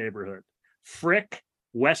in this neighborhood: Frick,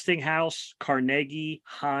 Westinghouse, Carnegie,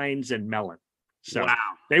 Hines, and Mellon. So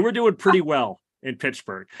they were doing pretty well in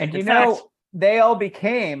Pittsburgh. And in fact, they all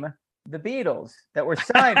became the Beatles that were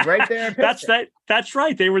signed right there in Pittsburgh. That's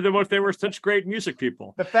right. They were such great music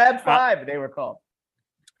people. The Fab Five, they were called.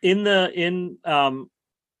 In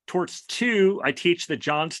Torts 2, I teach the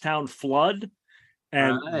Johnstown flood.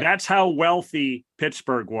 And that's how wealthy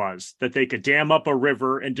Pittsburgh was, that they could dam up a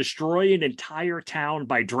river and destroy an entire town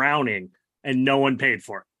by drowning, and no one paid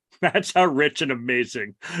for it. That's how rich and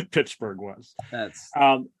amazing Pittsburgh was.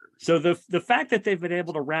 So the fact that they've been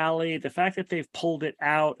able to rally, the fact that they've pulled it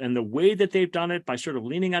out, and the way that they've done it by sort of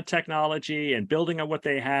leaning on technology and building on what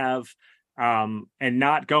they have, and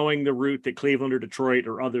not going the route that Cleveland or Detroit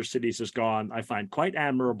or other cities has gone, I find quite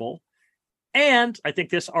admirable. And I think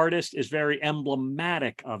this artist is very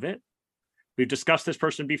emblematic of it. We've discussed this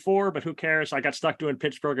person before, but who cares? I got stuck doing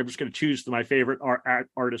Pittsburgh. I'm just going to choose my favorite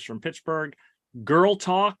artist from Pittsburgh. Girl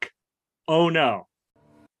Talk, Oh No.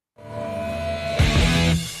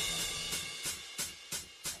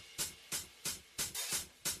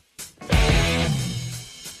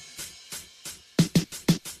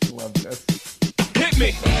 Love this. Hit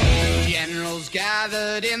me. Generals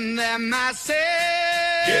gathered in their masses.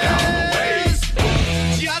 Get out of the way.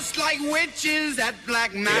 Just like witches at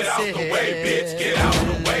black masses. Get out the way, bitch. Get out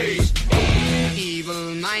the way.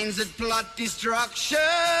 Evil minds that plot destruction.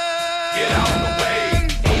 Get out the way.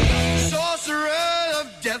 Sorcerer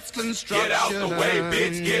of death's construction. Get out the way,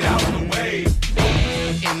 bitch. Get out the way.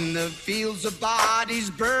 In the fields of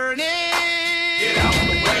bodies burning. Get out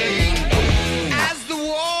the way. As the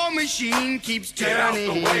war machine keeps turning. Get out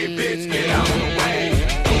the way, bitch. Get out the way.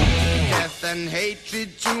 Death and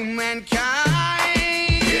hatred to mankind.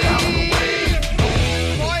 Get out the way.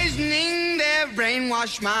 Poisoning their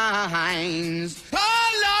brainwashed minds. Oh,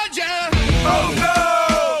 Lord, yeah. Oh,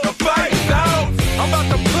 no. The fight's out. I'm about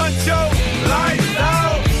to punch your lights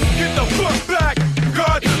out. Get the foot back.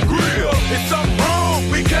 Guard the grill. It's something wrong.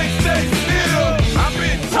 We can't stay still. I've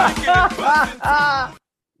been taking it.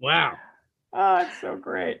 Wow. Oh, it's so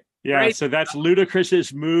great. Yeah, Great. So that's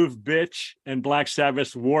Ludacris's Move Bitch and Black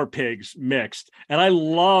Sabbath's War Pigs mixed. And I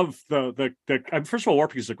love the first of all, War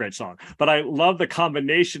Pigs is a great song, but I love the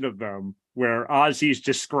combination of them where Ozzy's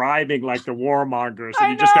describing like the warmongers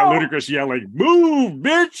and you just got Ludacris yelling, "Move,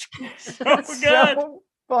 bitch!" So It's good. so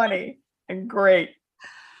funny and great.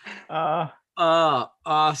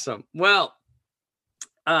 Awesome. Well,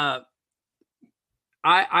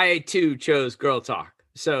 I too chose Girl Talk.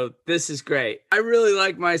 So this is great. I really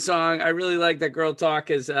like my song. I really like that Girl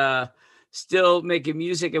Talk is still making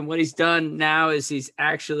music. And what he's done now is he's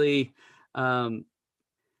actually kind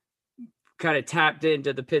of tapped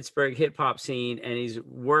into the Pittsburgh hip hop scene, and he's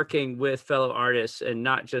working with fellow artists and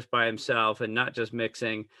not just by himself and not just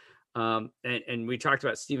mixing. And we talked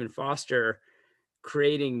about Stephen Foster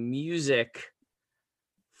creating music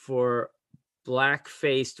for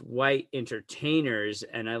black-faced white entertainers,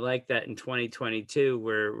 and I like that in 2022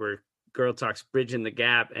 where Girl Talk's bridging the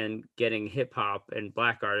gap and getting hip-hop and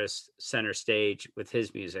black artists center stage with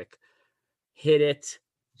his music. Hit it,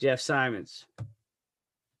 Jeff Simons.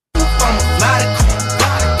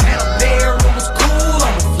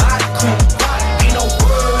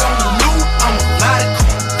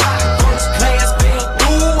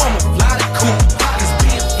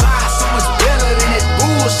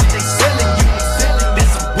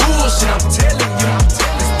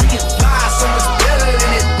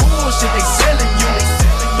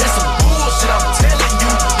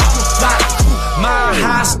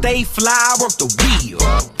 Stay fly, work the wheel.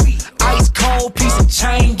 Ice cold piece of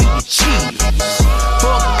chain, you can chill.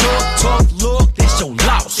 Fuck, look, that's your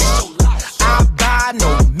loss. I buy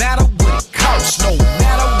no matter what it costs. No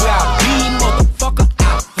matter where I be, motherfucker,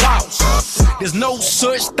 I floss. There's no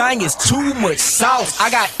such thing as too much sauce. I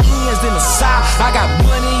got ends in the south, I got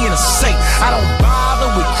money in the safe. I don't bother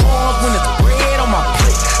with crumbs when it's bread on my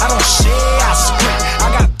plate. I don't share, I scrape.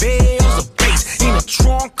 I got bells of bass in the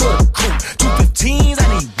trunk of the coupe. 215s, I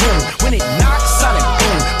need room. When it knocks, I let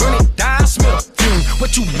boom. Burn it down, smell the fume.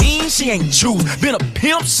 What you mean she ain't choose? Been a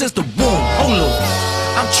pimp since the womb. Hold up,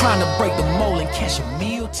 I'm trying to break the mold and catch a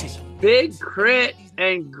meal ticket. Big Crit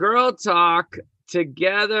and Girl Talk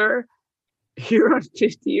together here on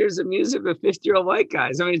 50 Years of Music with 50-year-old white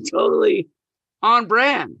guys. I mean, totally on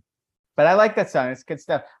brand. But I like that song. It's good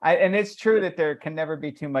stuff. And it's true that there can never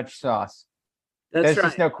be too much sauce. There's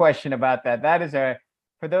just no question about that. That is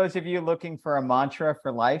for those of you looking for a mantra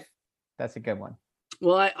for life, that's a good one.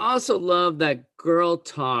 Well, I also love that Girl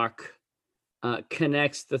Talk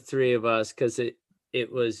connects the three of us, because it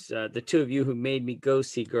was the two of you who made me go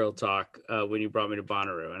see Girl Talk when you brought me to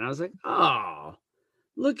Bonnaroo. And I was like, oh,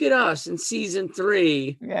 look at us in season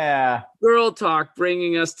 3. Yeah. Girl Talk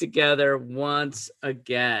bringing us together once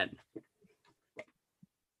again.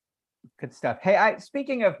 Good stuff. Hey,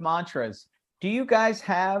 speaking of mantras, do you guys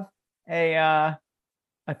have a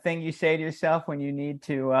thing you say to yourself when you need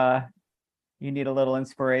to you need a little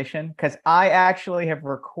inspiration? Because I actually have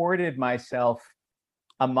recorded myself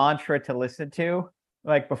a mantra to listen to,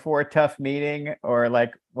 like before a tough meeting, or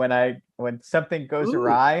like when something goes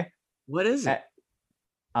awry. What is it?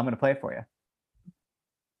 I'm gonna play it for you.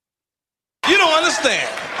 You don't understand.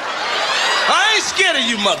 I ain't scared of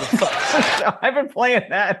you, motherfucker. So I've been playing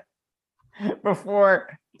that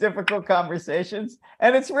before difficult conversations,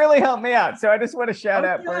 and it's really helped me out. So I just want to shout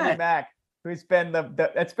out Bernie Mac, who's been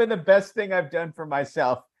that's been the best thing I've done for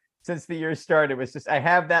myself since the year started. Was just I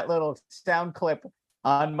have that little sound clip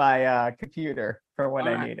on my computer for when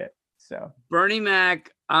I need it. So Bernie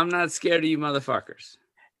Mac, I'm not scared of you motherfuckers.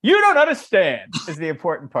 You don't understand is the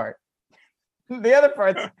important part. The other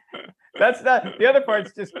part's the other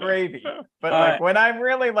part's just gravy. But like when I'm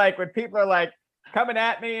really like, when people are like coming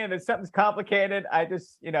at me and if something's complicated, I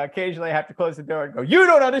just, occasionally have to close the door and go, you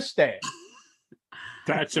don't understand.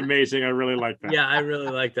 That's amazing. I really like that. Yeah, I really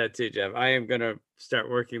like that too, Jeff. I am going to start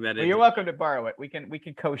working that in. You're welcome to borrow it. We can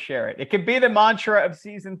co-share it. It can be the mantra of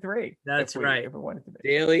season 3. That's right. If we wanted to be.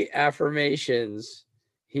 Daily affirmations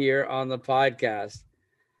here on the podcast.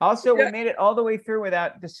 Also, we made it all the way through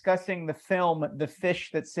without discussing the film The Fish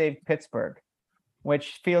That Saved Pittsburgh,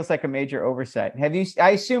 which feels like a major oversight. I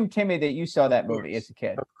assume, Timmy, that you saw that movie as a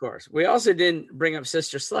kid. Of course. We also didn't bring up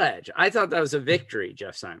Sister Sledge. I thought that was a victory,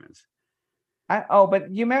 Jeff Simons. But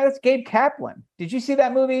you remember that's Gabe Kaplan. Did you see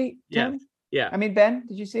that movie, Tim? Yeah. I mean, Ben,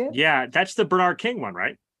 did you see it? Yeah, that's the Bernard King one,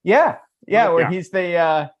 right? Yeah. Where he's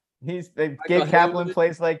the Gabe Kaplan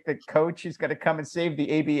plays like the coach who's going to come and save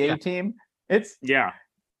the ABA team. It's a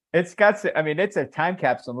time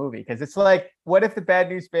capsule movie, because it's like, what if the Bad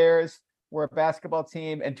News Bears were a basketball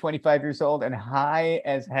team and 25 years old and high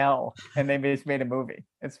as hell, and they just made a movie?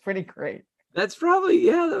 It's pretty great. That was probably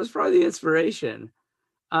the inspiration.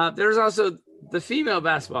 There's also the female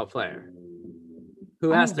basketball player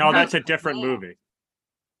who has to. No, that's a different movie.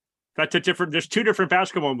 There's 2 different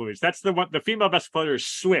basketball movies. That's the one. The female basketball player is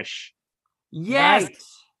Swish. Yes.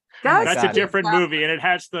 That's a different movie, and it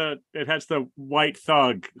has the white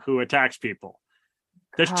thug who attacks people.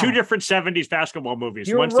 There's two different 70s basketball movies.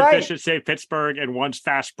 You're one's right. The Fish That Saved Pittsburgh and one's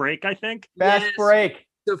Fast Break, I think. Fast Break.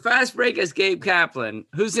 So Fast Break is Gabe Kaplan.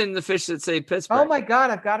 Who's in The Fish That Saved Pittsburgh? Oh my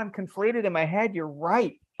God, I've got them conflated in my head. You're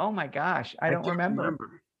right. Oh my gosh, I don't remember.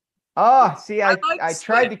 Oh, see, I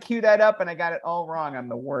tried to cue that up and I got it all wrong. I'm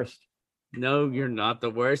the worst. No, you're not the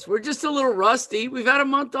worst. We're just a little rusty. We've had a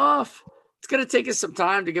month off. It's gonna take us some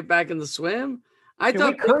time to get back in the swim. I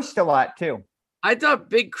thought we cursed a lot too. I thought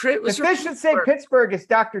Big Crit was The Fish That Saved Pittsburgh is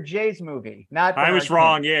Dr. J's movie, not I was Bernard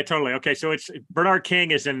wrong. King. Yeah, totally. Okay, so it's Bernard King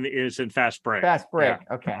is in Fast Break. Fast Break.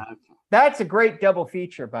 Yeah. Okay. That's a great double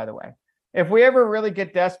feature, by the way. If we ever really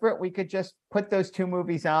get desperate, we could just put those two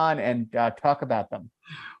movies on and talk about them.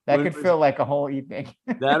 That could feel like a whole evening.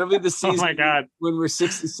 That'll be the season. Oh my God. When we're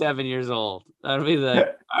 67 years old. That'll be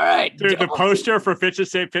the all right. Dude, the poster for Fish That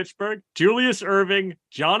Saved Pittsburgh, Julius Erving,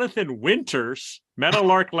 Jonathan Winters,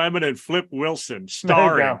 Meadowlark Lemon, and Flip Wilson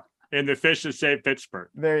starring in The Fish That Saved Pittsburgh.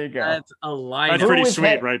 There you go. That's a line. That's pretty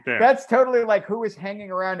sweet right there. That's totally like who was hanging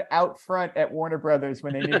around out front at Warner Brothers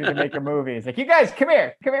when they needed to make a movie. It's like, you guys, come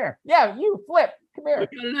here. Yeah, you, Flip, come here.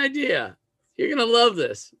 I got an idea. You're going to love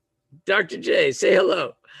this. Dr. J, say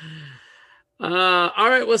hello. All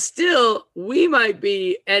right. Well, still, we might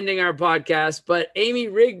be ending our podcast, but Amy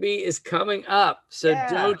Rigby is coming up. So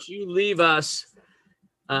don't you leave us.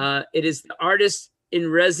 It is the artist in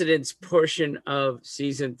residence portion of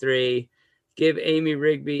season 3. Give Amy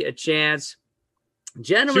Rigby a chance.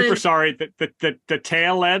 Gentlemen. Super sorry. The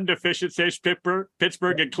tail end of Fish That Saves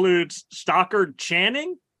Pittsburgh includes Stockard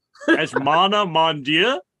Channing as Mana Mon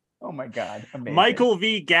Dieu. Oh my God. Amazing. Michael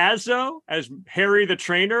V. Gazzo as Harry the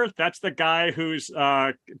Trainer. That's the guy who's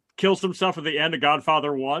kills himself at the end of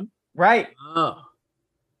Godfather 1. Right. Oh.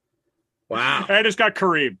 Wow. And it's got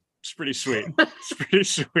Kareem. It's pretty sweet. It's pretty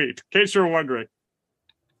sweet. In case you're wondering.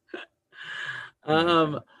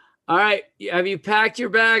 All right. Have you packed your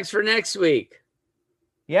bags for next week?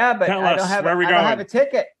 Yeah, but Tell I us, don't have where we I don't going? have a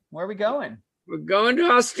ticket. Where are we going? We're going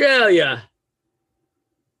to Australia.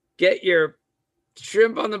 Get your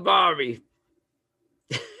shrimp on the barbie.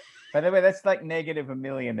 By the way, that's like negative $1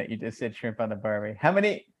 million that you just said shrimp on the barbie. How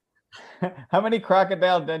many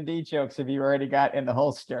Crocodile Dundee jokes have you already got in the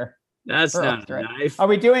holster? That's not a knife. Are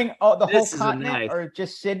we doing the whole This is a continent knife. or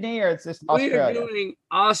just Sydney or is this We Australia? are doing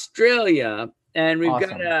Australia, and we've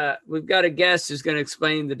Awesome. got a guest who's going to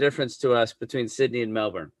explain the difference to us between Sydney and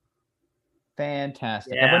Melbourne.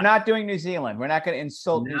 Fantastic. Yeah. And we're not doing New Zealand. We're not going to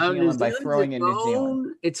insult New Zealand by throwing in New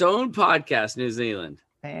Zealand. Its own podcast, New Zealand.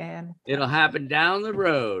 Fantastic. It'll happen down the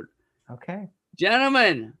road. Okay.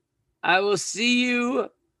 Gentlemen, I will see you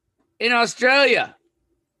in Australia.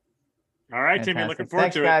 All right, Timmy. Looking forward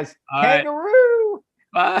Thanks, to guys. it. All right. Kangaroo.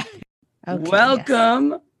 Bye. Okay,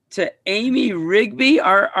 Welcome to Amy Rigby,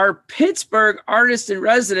 our Pittsburgh artist in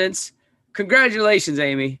residence. Congratulations,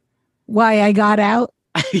 Amy. Why I got out?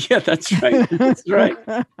 Yeah, that's right. That's right.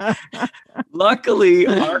 Luckily,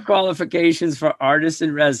 our qualifications for artist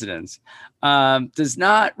in residence does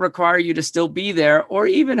not require you to still be there or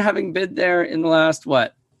even having been there in the last,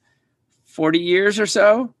 40 years or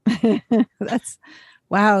so? That's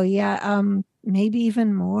wow. Yeah. Maybe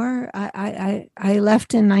even more. I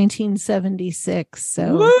left in 1976.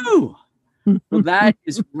 So woo! Well, that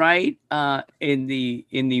is right in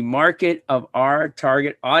the market of our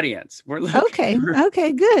target audience. We're looking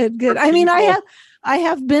okay, good. I mean, I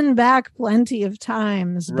have been back plenty of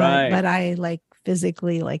times, but I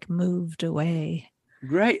physically moved away.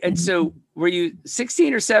 Right. And so were you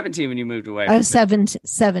 16 or 17 when you moved away? I was 17.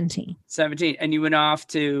 17. And you went off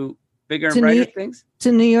to bigger and brighter things?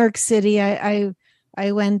 To New York City. I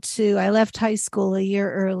left high school a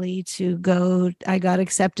year early I got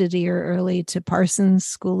accepted a year early to Parsons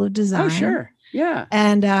School of Design. Oh, sure. Yeah.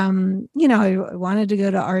 And, I wanted to go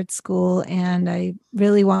to art school and I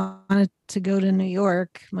really wanted to go to New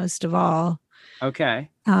York most of all. Okay.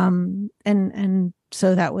 And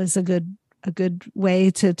so that was a good way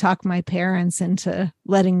to talk my parents into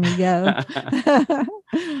letting me go.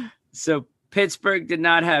 So Pittsburgh did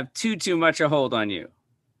not have too much a hold on you.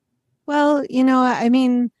 Well, I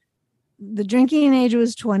mean, the drinking age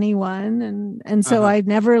was 21 and so I'd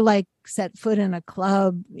never set foot in a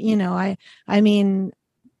club. I mean,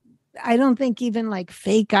 I don't think even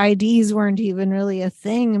fake IDs weren't even really a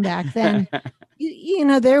thing back then.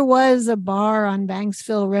 There was a bar on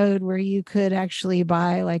Banksville Road where you could actually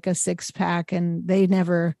buy a 6-pack and they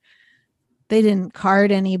didn't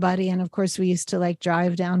card anybody. And of course we used to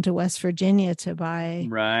drive down to West Virginia to buy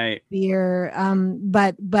beer.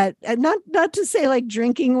 But not to say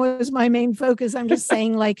drinking was my main focus. I'm just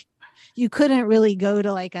saying you couldn't really go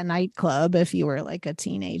to like a nightclub if you were like a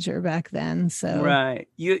teenager back then. So right.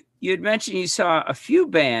 You had mentioned you saw a few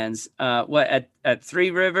bands, at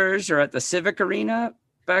Three Rivers or at the Civic Arena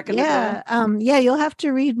back in the day? Yeah, you'll have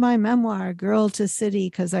to read my memoir, Girl to City,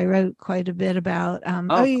 because I wrote quite a bit about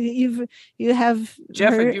you have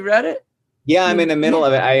Jeff, have you read it? Yeah, I'm in the middle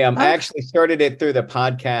of it. I actually started it through the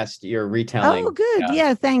podcast you're retelling. Oh, good.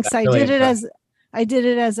 Yeah, thanks. I did it as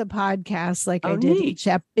a podcast. Like I did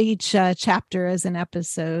each chapter as an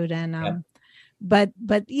episode, and but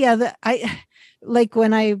yeah, I like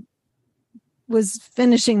when I was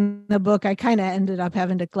finishing the book, I kind of ended up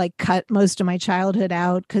having to like cut most of my childhood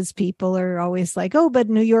out because people are always like, oh, but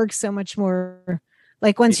New York's so much more.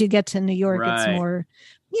 Like once you get to New York, it's more,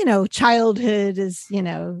 childhood is,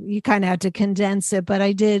 you kind of have to condense it. But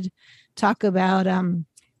I did talk about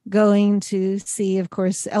going to see, of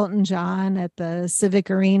course, Elton John at the Civic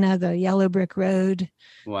Arena, the Yellow Brick Road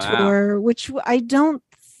tour, which I don't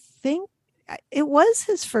think it was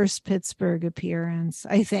his first Pittsburgh appearance,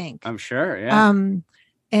 I think. I'm sure. Yeah.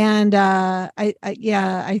 And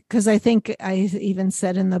because I think I even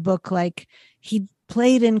said in the book, like he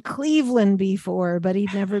played in Cleveland before, but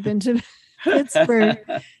he'd never been to Pittsburgh.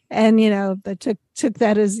 And, that took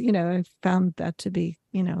that as, I found that to be,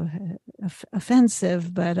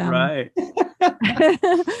 offensive, but, right.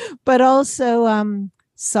 but also,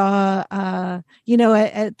 saw,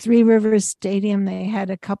 at Three Rivers Stadium, they had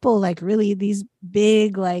a couple, like really these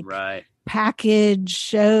big, like package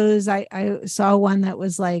shows. I saw one that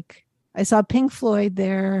was like, I saw Pink Floyd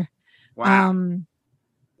there. Wow. And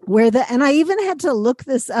I even had to look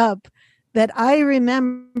this up, that I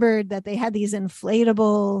remembered that they had these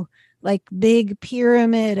inflatable, like big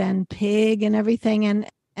pyramid and pig and everything.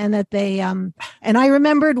 And that they, and I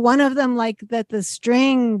remembered one of them, like that the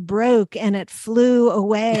string broke and it flew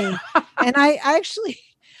away. And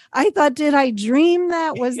I thought, did I dream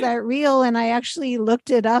that? Was that real? And I actually looked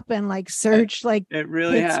it up and like searched like it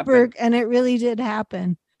really Pittsburgh, happened. and it really did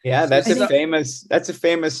happen. Yeah, that's a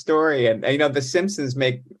famous story. And the Simpsons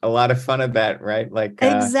make a lot of fun of that, right? Like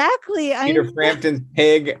exactly. Peter Frampton's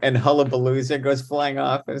pig and Hullabalooza goes flying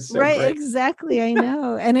off. It's so great. Exactly. I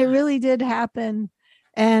know. And it really did happen.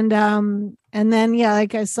 And then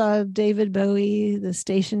like I saw David Bowie, the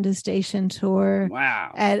Station to Station tour.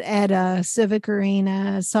 Wow. At Civic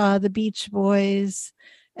Arena. Saw the Beach Boys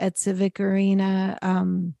at Civic Arena.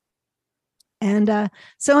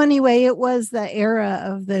 So anyway, it was the era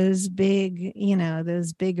of those big,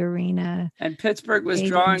 those big arena. And Pittsburgh was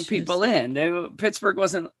drawing people in. Pittsburgh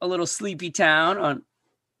wasn't a little sleepy town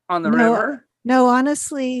on the river. No,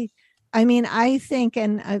 honestly, I mean, I think,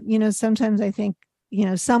 and sometimes I think,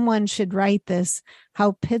 someone should write this,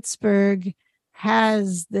 how Pittsburgh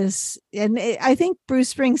has this, and I think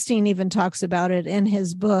Bruce Springsteen even talks about it in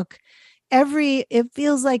his book. It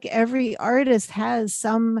feels like every artist has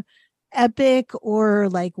some epic or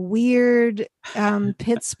like weird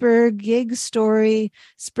Pittsburgh gig story.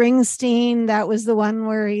 Springsteen, that was the one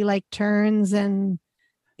where he like turns and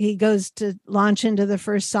he goes to launch into the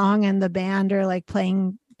first song and the band are like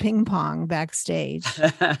playing ping pong backstage.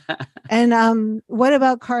 And what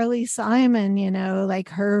about Carly Simon, like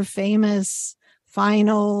her famous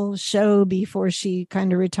final show before she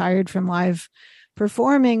kind of retired from live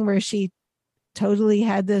performing, where she totally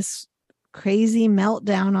had this crazy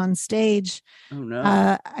meltdown on stage. Oh no.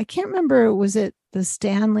 I can't remember, was it the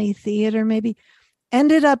Stanley Theater maybe?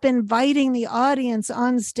 Ended up inviting the audience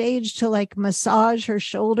on stage to like massage her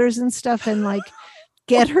shoulders and stuff and like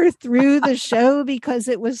get her through the show, because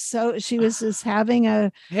it was she was just having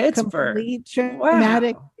a complete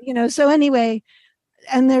traumatic, so anyway,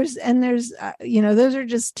 and there's those are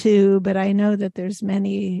just two, but I know that there's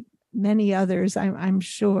many others, I'm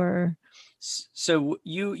sure. So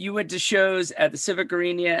you went to shows at the Civic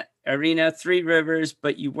Arena, Three Rivers,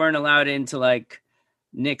 but you weren't allowed into like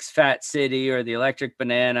Nick's Fat City or the Electric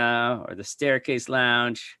Banana or the Staircase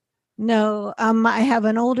Lounge. No, I have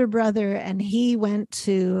an older brother, and he went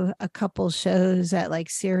to a couple shows at like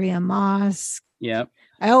Syria Mosque. Yep.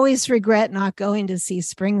 I always regret not going to see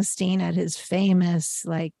Springsteen at his famous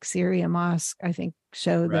like Syria Mosque, I think,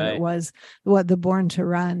 show that it was the Born to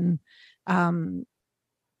Run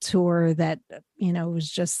tour that was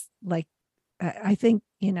just like, I think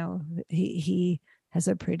he has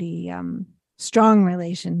a pretty strong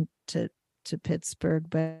relation to Pittsburgh,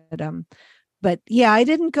 but yeah, I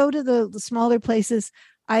didn't go to the smaller places.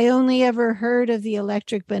 I only ever heard of the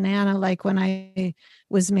Electric Banana like when I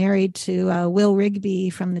was married to Will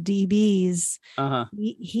Rigby from the DBs.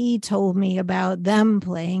 He told me about them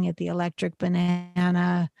playing at the Electric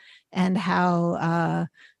Banana and how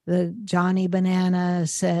the Johnny Banana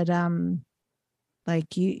said,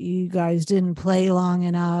 like you guys didn't play long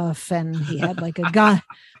enough, and he had like a gun.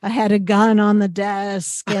 I had a gun on the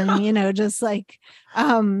desk, and just like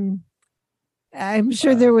I'm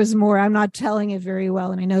sure there was more. I'm not telling it very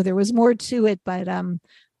well, and I know there was more to it, but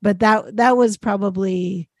that was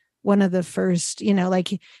probably one of the first.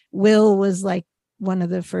 Like Will was like one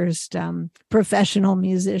of the first professional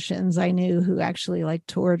musicians I knew who actually like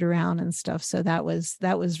toured around and stuff. So that was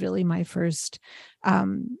really my first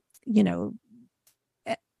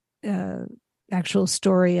actual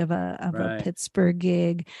story of a Pittsburgh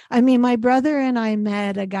gig. I mean, my brother and I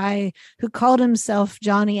met a guy who called himself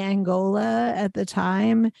Johnny Angola at the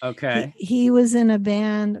time. Okay. He was in a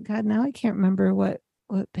band. God, now I can't remember what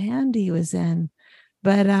band he was in,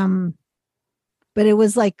 but it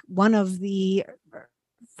was like one of the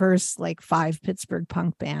first like 5 Pittsburgh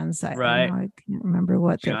punk bands. I can't remember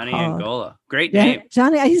what Johnny they're called. Angola. Great name.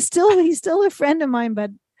 Johnny. He's still a friend of mine,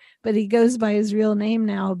 but he goes by his real name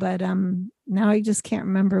now. But now I just can't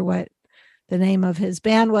remember what the name of his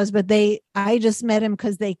band was. But I just met him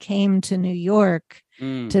because they came to New York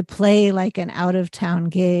to play like an out of town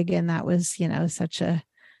gig, and that was such a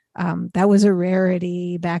that was a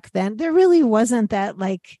rarity back then. There really wasn't that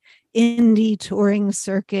like indie touring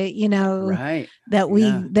circuit,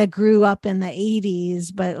 that grew up in the 80s,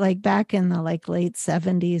 but like back in the like late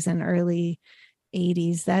 70s and early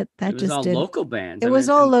 80s, that it was just all did. Local bands. It was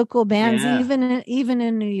all local bands, yeah. even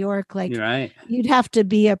in New York. Like you'd have to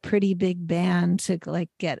be a pretty big band to like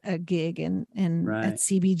get a gig in at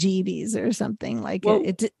CBGB's or something. Like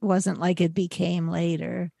it wasn't like it became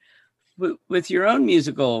later. With your own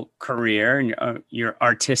musical career and your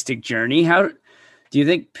artistic journey, how do you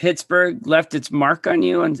think Pittsburgh left its mark on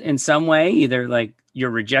you in some way, either like your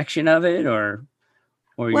rejection of it or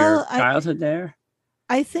your childhood there?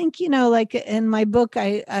 I think, like in my book,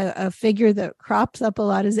 a figure that crops up a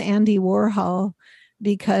lot is Andy Warhol,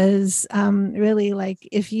 because really, like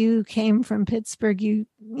if you came from Pittsburgh,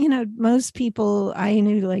 most people I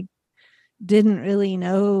knew like didn't really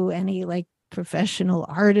know any like professional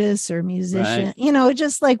artists or musician. It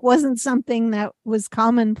just like wasn't something that was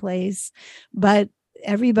commonplace, but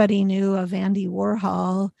everybody knew of Andy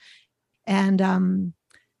Warhol. And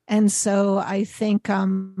so I think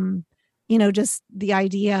just the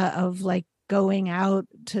idea of like going out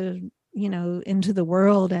to into the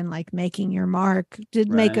world and like making your mark did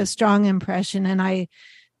make a strong impression. And I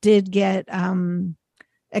did get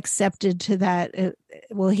accepted to that.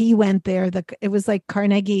 He went there. It was like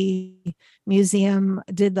Carnegie Museum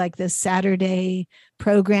did like this Saturday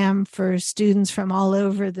program for students from all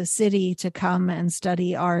over the city to come and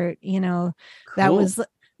study art. Cool.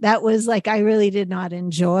 That was like, I really did not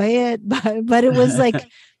enjoy it, but it was like,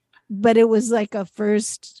 but it was like a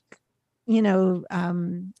first,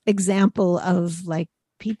 example of like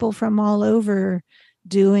people from all over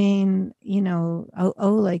doing,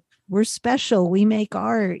 like we're special, we make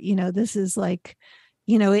art, this is like,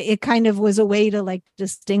 it kind of was a way to like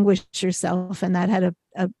distinguish yourself, and that had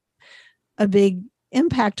a big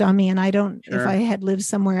impact on me. And I don't, if I had lived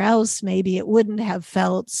somewhere else, maybe it wouldn't have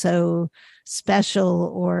felt so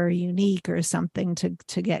special or unique or something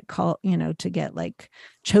to get called, to get like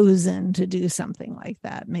chosen to do something like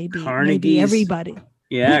that. Maybe everybody.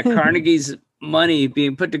 Yeah. Carnegie's money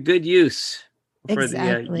being put to good use for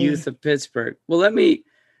the youth of Pittsburgh. Well, let me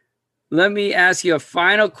ask you a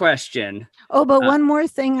final question. Oh, but one more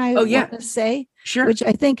thing I want to say, sure, which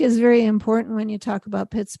I think is very important when you talk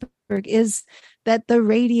about Pittsburgh, is that the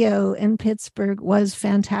radio in Pittsburgh was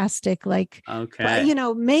fantastic. Like,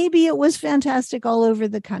 maybe it was fantastic all over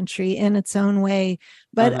the country in its own way,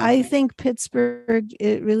 but I think Pittsburgh,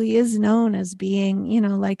 it really is known as being,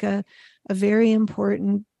 like a very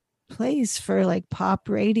important place for like pop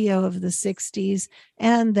radio of the 60s,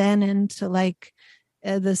 and then into like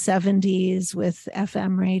the 70s with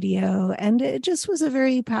FM radio. And it just was a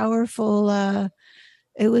very powerful,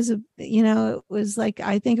 it was like,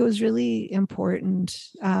 I think it was really important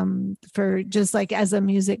for just like as a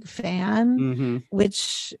music fan,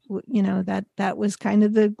 which, that was kind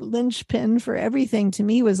of the linchpin for everything to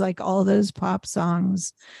me, was like all those pop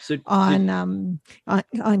songs on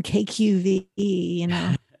KQV,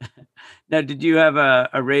 Now, did you have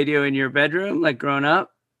a radio in your bedroom, like growing up?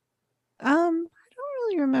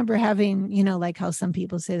 Remember having, like how some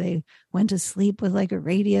people say they went to sleep with like a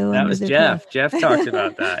radio. That was Jeff. Jeff talked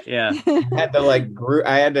about that. Yeah.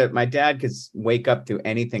 I had to my dad could wake up to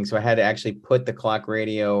anything, so I had to actually put the clock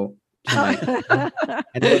radio to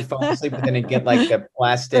and then fall asleep, and then it'd get like the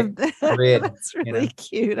plastic grid. That's really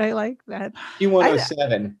cute. I like that.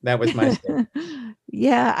 Q107. That was my stick.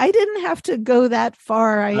 Yeah, I didn't have to go that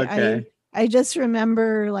far. Okay. I just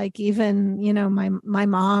remember, like, even, you know, my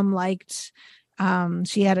mom liked,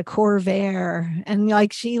 she had a Corvair, and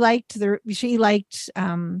like she liked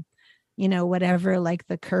you know, whatever like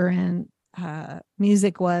the current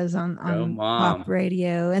music was on pop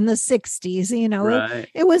radio in the 60s. You know, Right.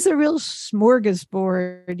 it was a real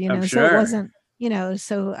smorgasbord, you know. I'm So sure. it wasn't, you know,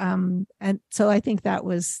 so and so I think that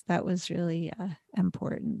was really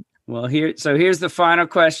important. Well, here's the final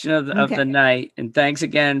question of Okay. the night, and thanks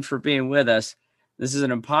again for being with us. This is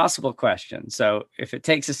an impossible question, so if it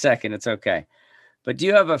takes a second, it's okay. But do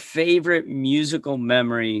you have a favorite musical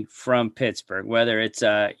memory from Pittsburgh? Whether it's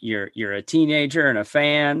you're a teenager and a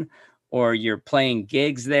fan, or you're playing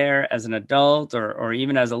gigs there as an adult, or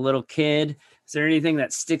even as a little kid. Is there anything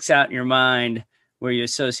that sticks out in your mind where you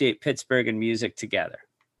associate Pittsburgh and music together?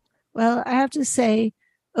 Well, I have to say,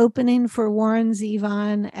 opening for Warren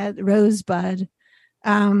Zevon at Rosebud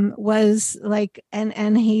was like,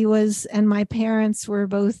 and he was, and my parents were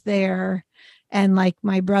both there. And like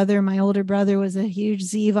my older brother was a huge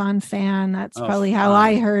Zevon fan. That's probably how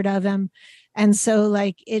I heard of him. And so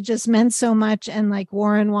like, it just meant so much. And like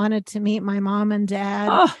Warren wanted to meet my mom and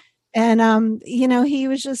dad. And, you know, he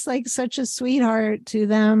was just like such a sweetheart to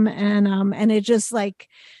them. And it just like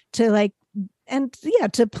to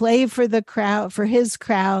play for the crowd, for his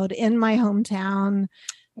crowd in my hometown.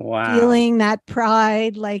 Wow. Feeling that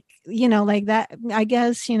pride, like, you know, like that, I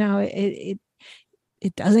guess, you know,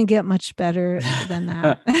 it doesn't get much better than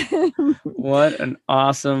that. What an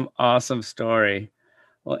awesome, awesome story.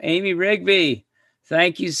 Well, Amy Rigby,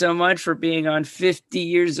 thank you so much for being on 50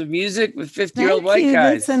 Years of Music with 50-Year-Old White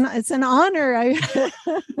Guys. It's an honor.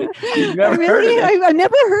 You've never heard of it. I've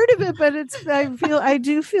never heard of it, but I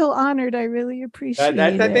do feel honored. I really appreciate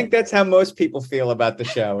it. I think that's how most people feel about the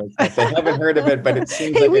show. Is that they haven't heard of it, but it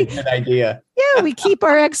seems like a good idea. Yeah, we keep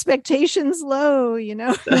our expectations low, you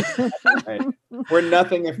know. Right. We're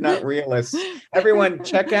nothing if not realists. Everyone,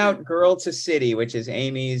 check out Girl to City, which is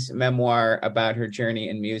Amy's memoir about her journey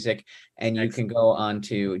in music. And you can go on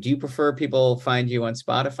to, do you prefer people find you on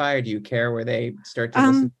Spotify, or do you care where they start to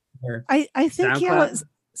listen? I think, SoundCloud?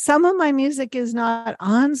 some of my music is not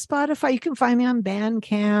on Spotify. You can find me on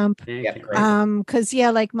Bandcamp. Yeah, great. Because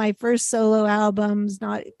like my first solo album's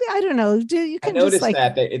not, I don't know. You can I noticed just like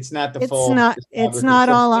that it's not the it's full. it's not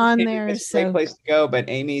all on there. It's a great place to go, but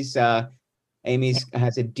Amy's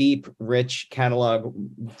has a deep, rich catalog,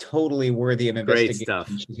 totally worthy of investigation. Great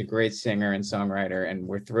stuff. She's a great singer and songwriter, and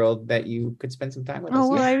we're thrilled that you could spend some time with us. Oh,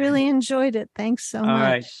 well, I really enjoyed it. Thanks so much. All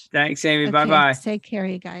right. Thanks, Amy. Okay, Bye-bye. Take care,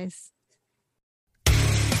 you guys.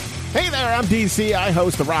 Hey there, I'm DC. I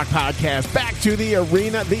host the rock podcast Back to the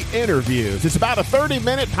Arena, The Interviews. It's about a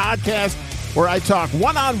 30-minute podcast where I talk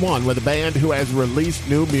one-on-one with a band who has released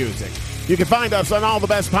new music. You can find us on all the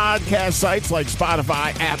best podcast sites like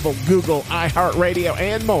Spotify, Apple, Google, iHeartRadio,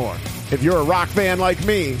 and more. If you're a rock fan like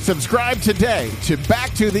me, subscribe today to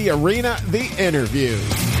Back to the Arena, The Interviews.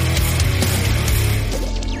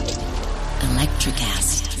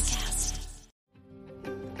 Electricast.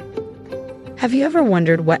 Have you ever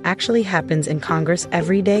wondered what actually happens in Congress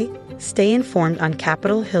every day? Stay informed on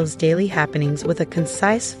Capitol Hill's daily happenings with a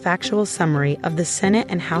concise, factual summary of the Senate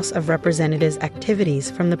and House of Representatives'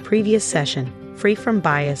 activities from the previous session, free from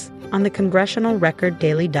bias, on the Congressional Record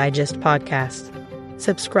Daily Digest podcast.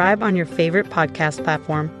 Subscribe on your favorite podcast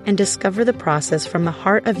platform and discover the process from the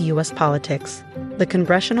heart of U.S. politics. The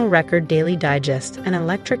Congressional Record Daily Digest, an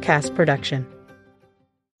Electricast production.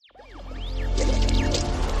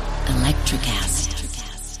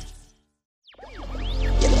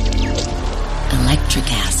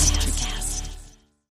 Electricast.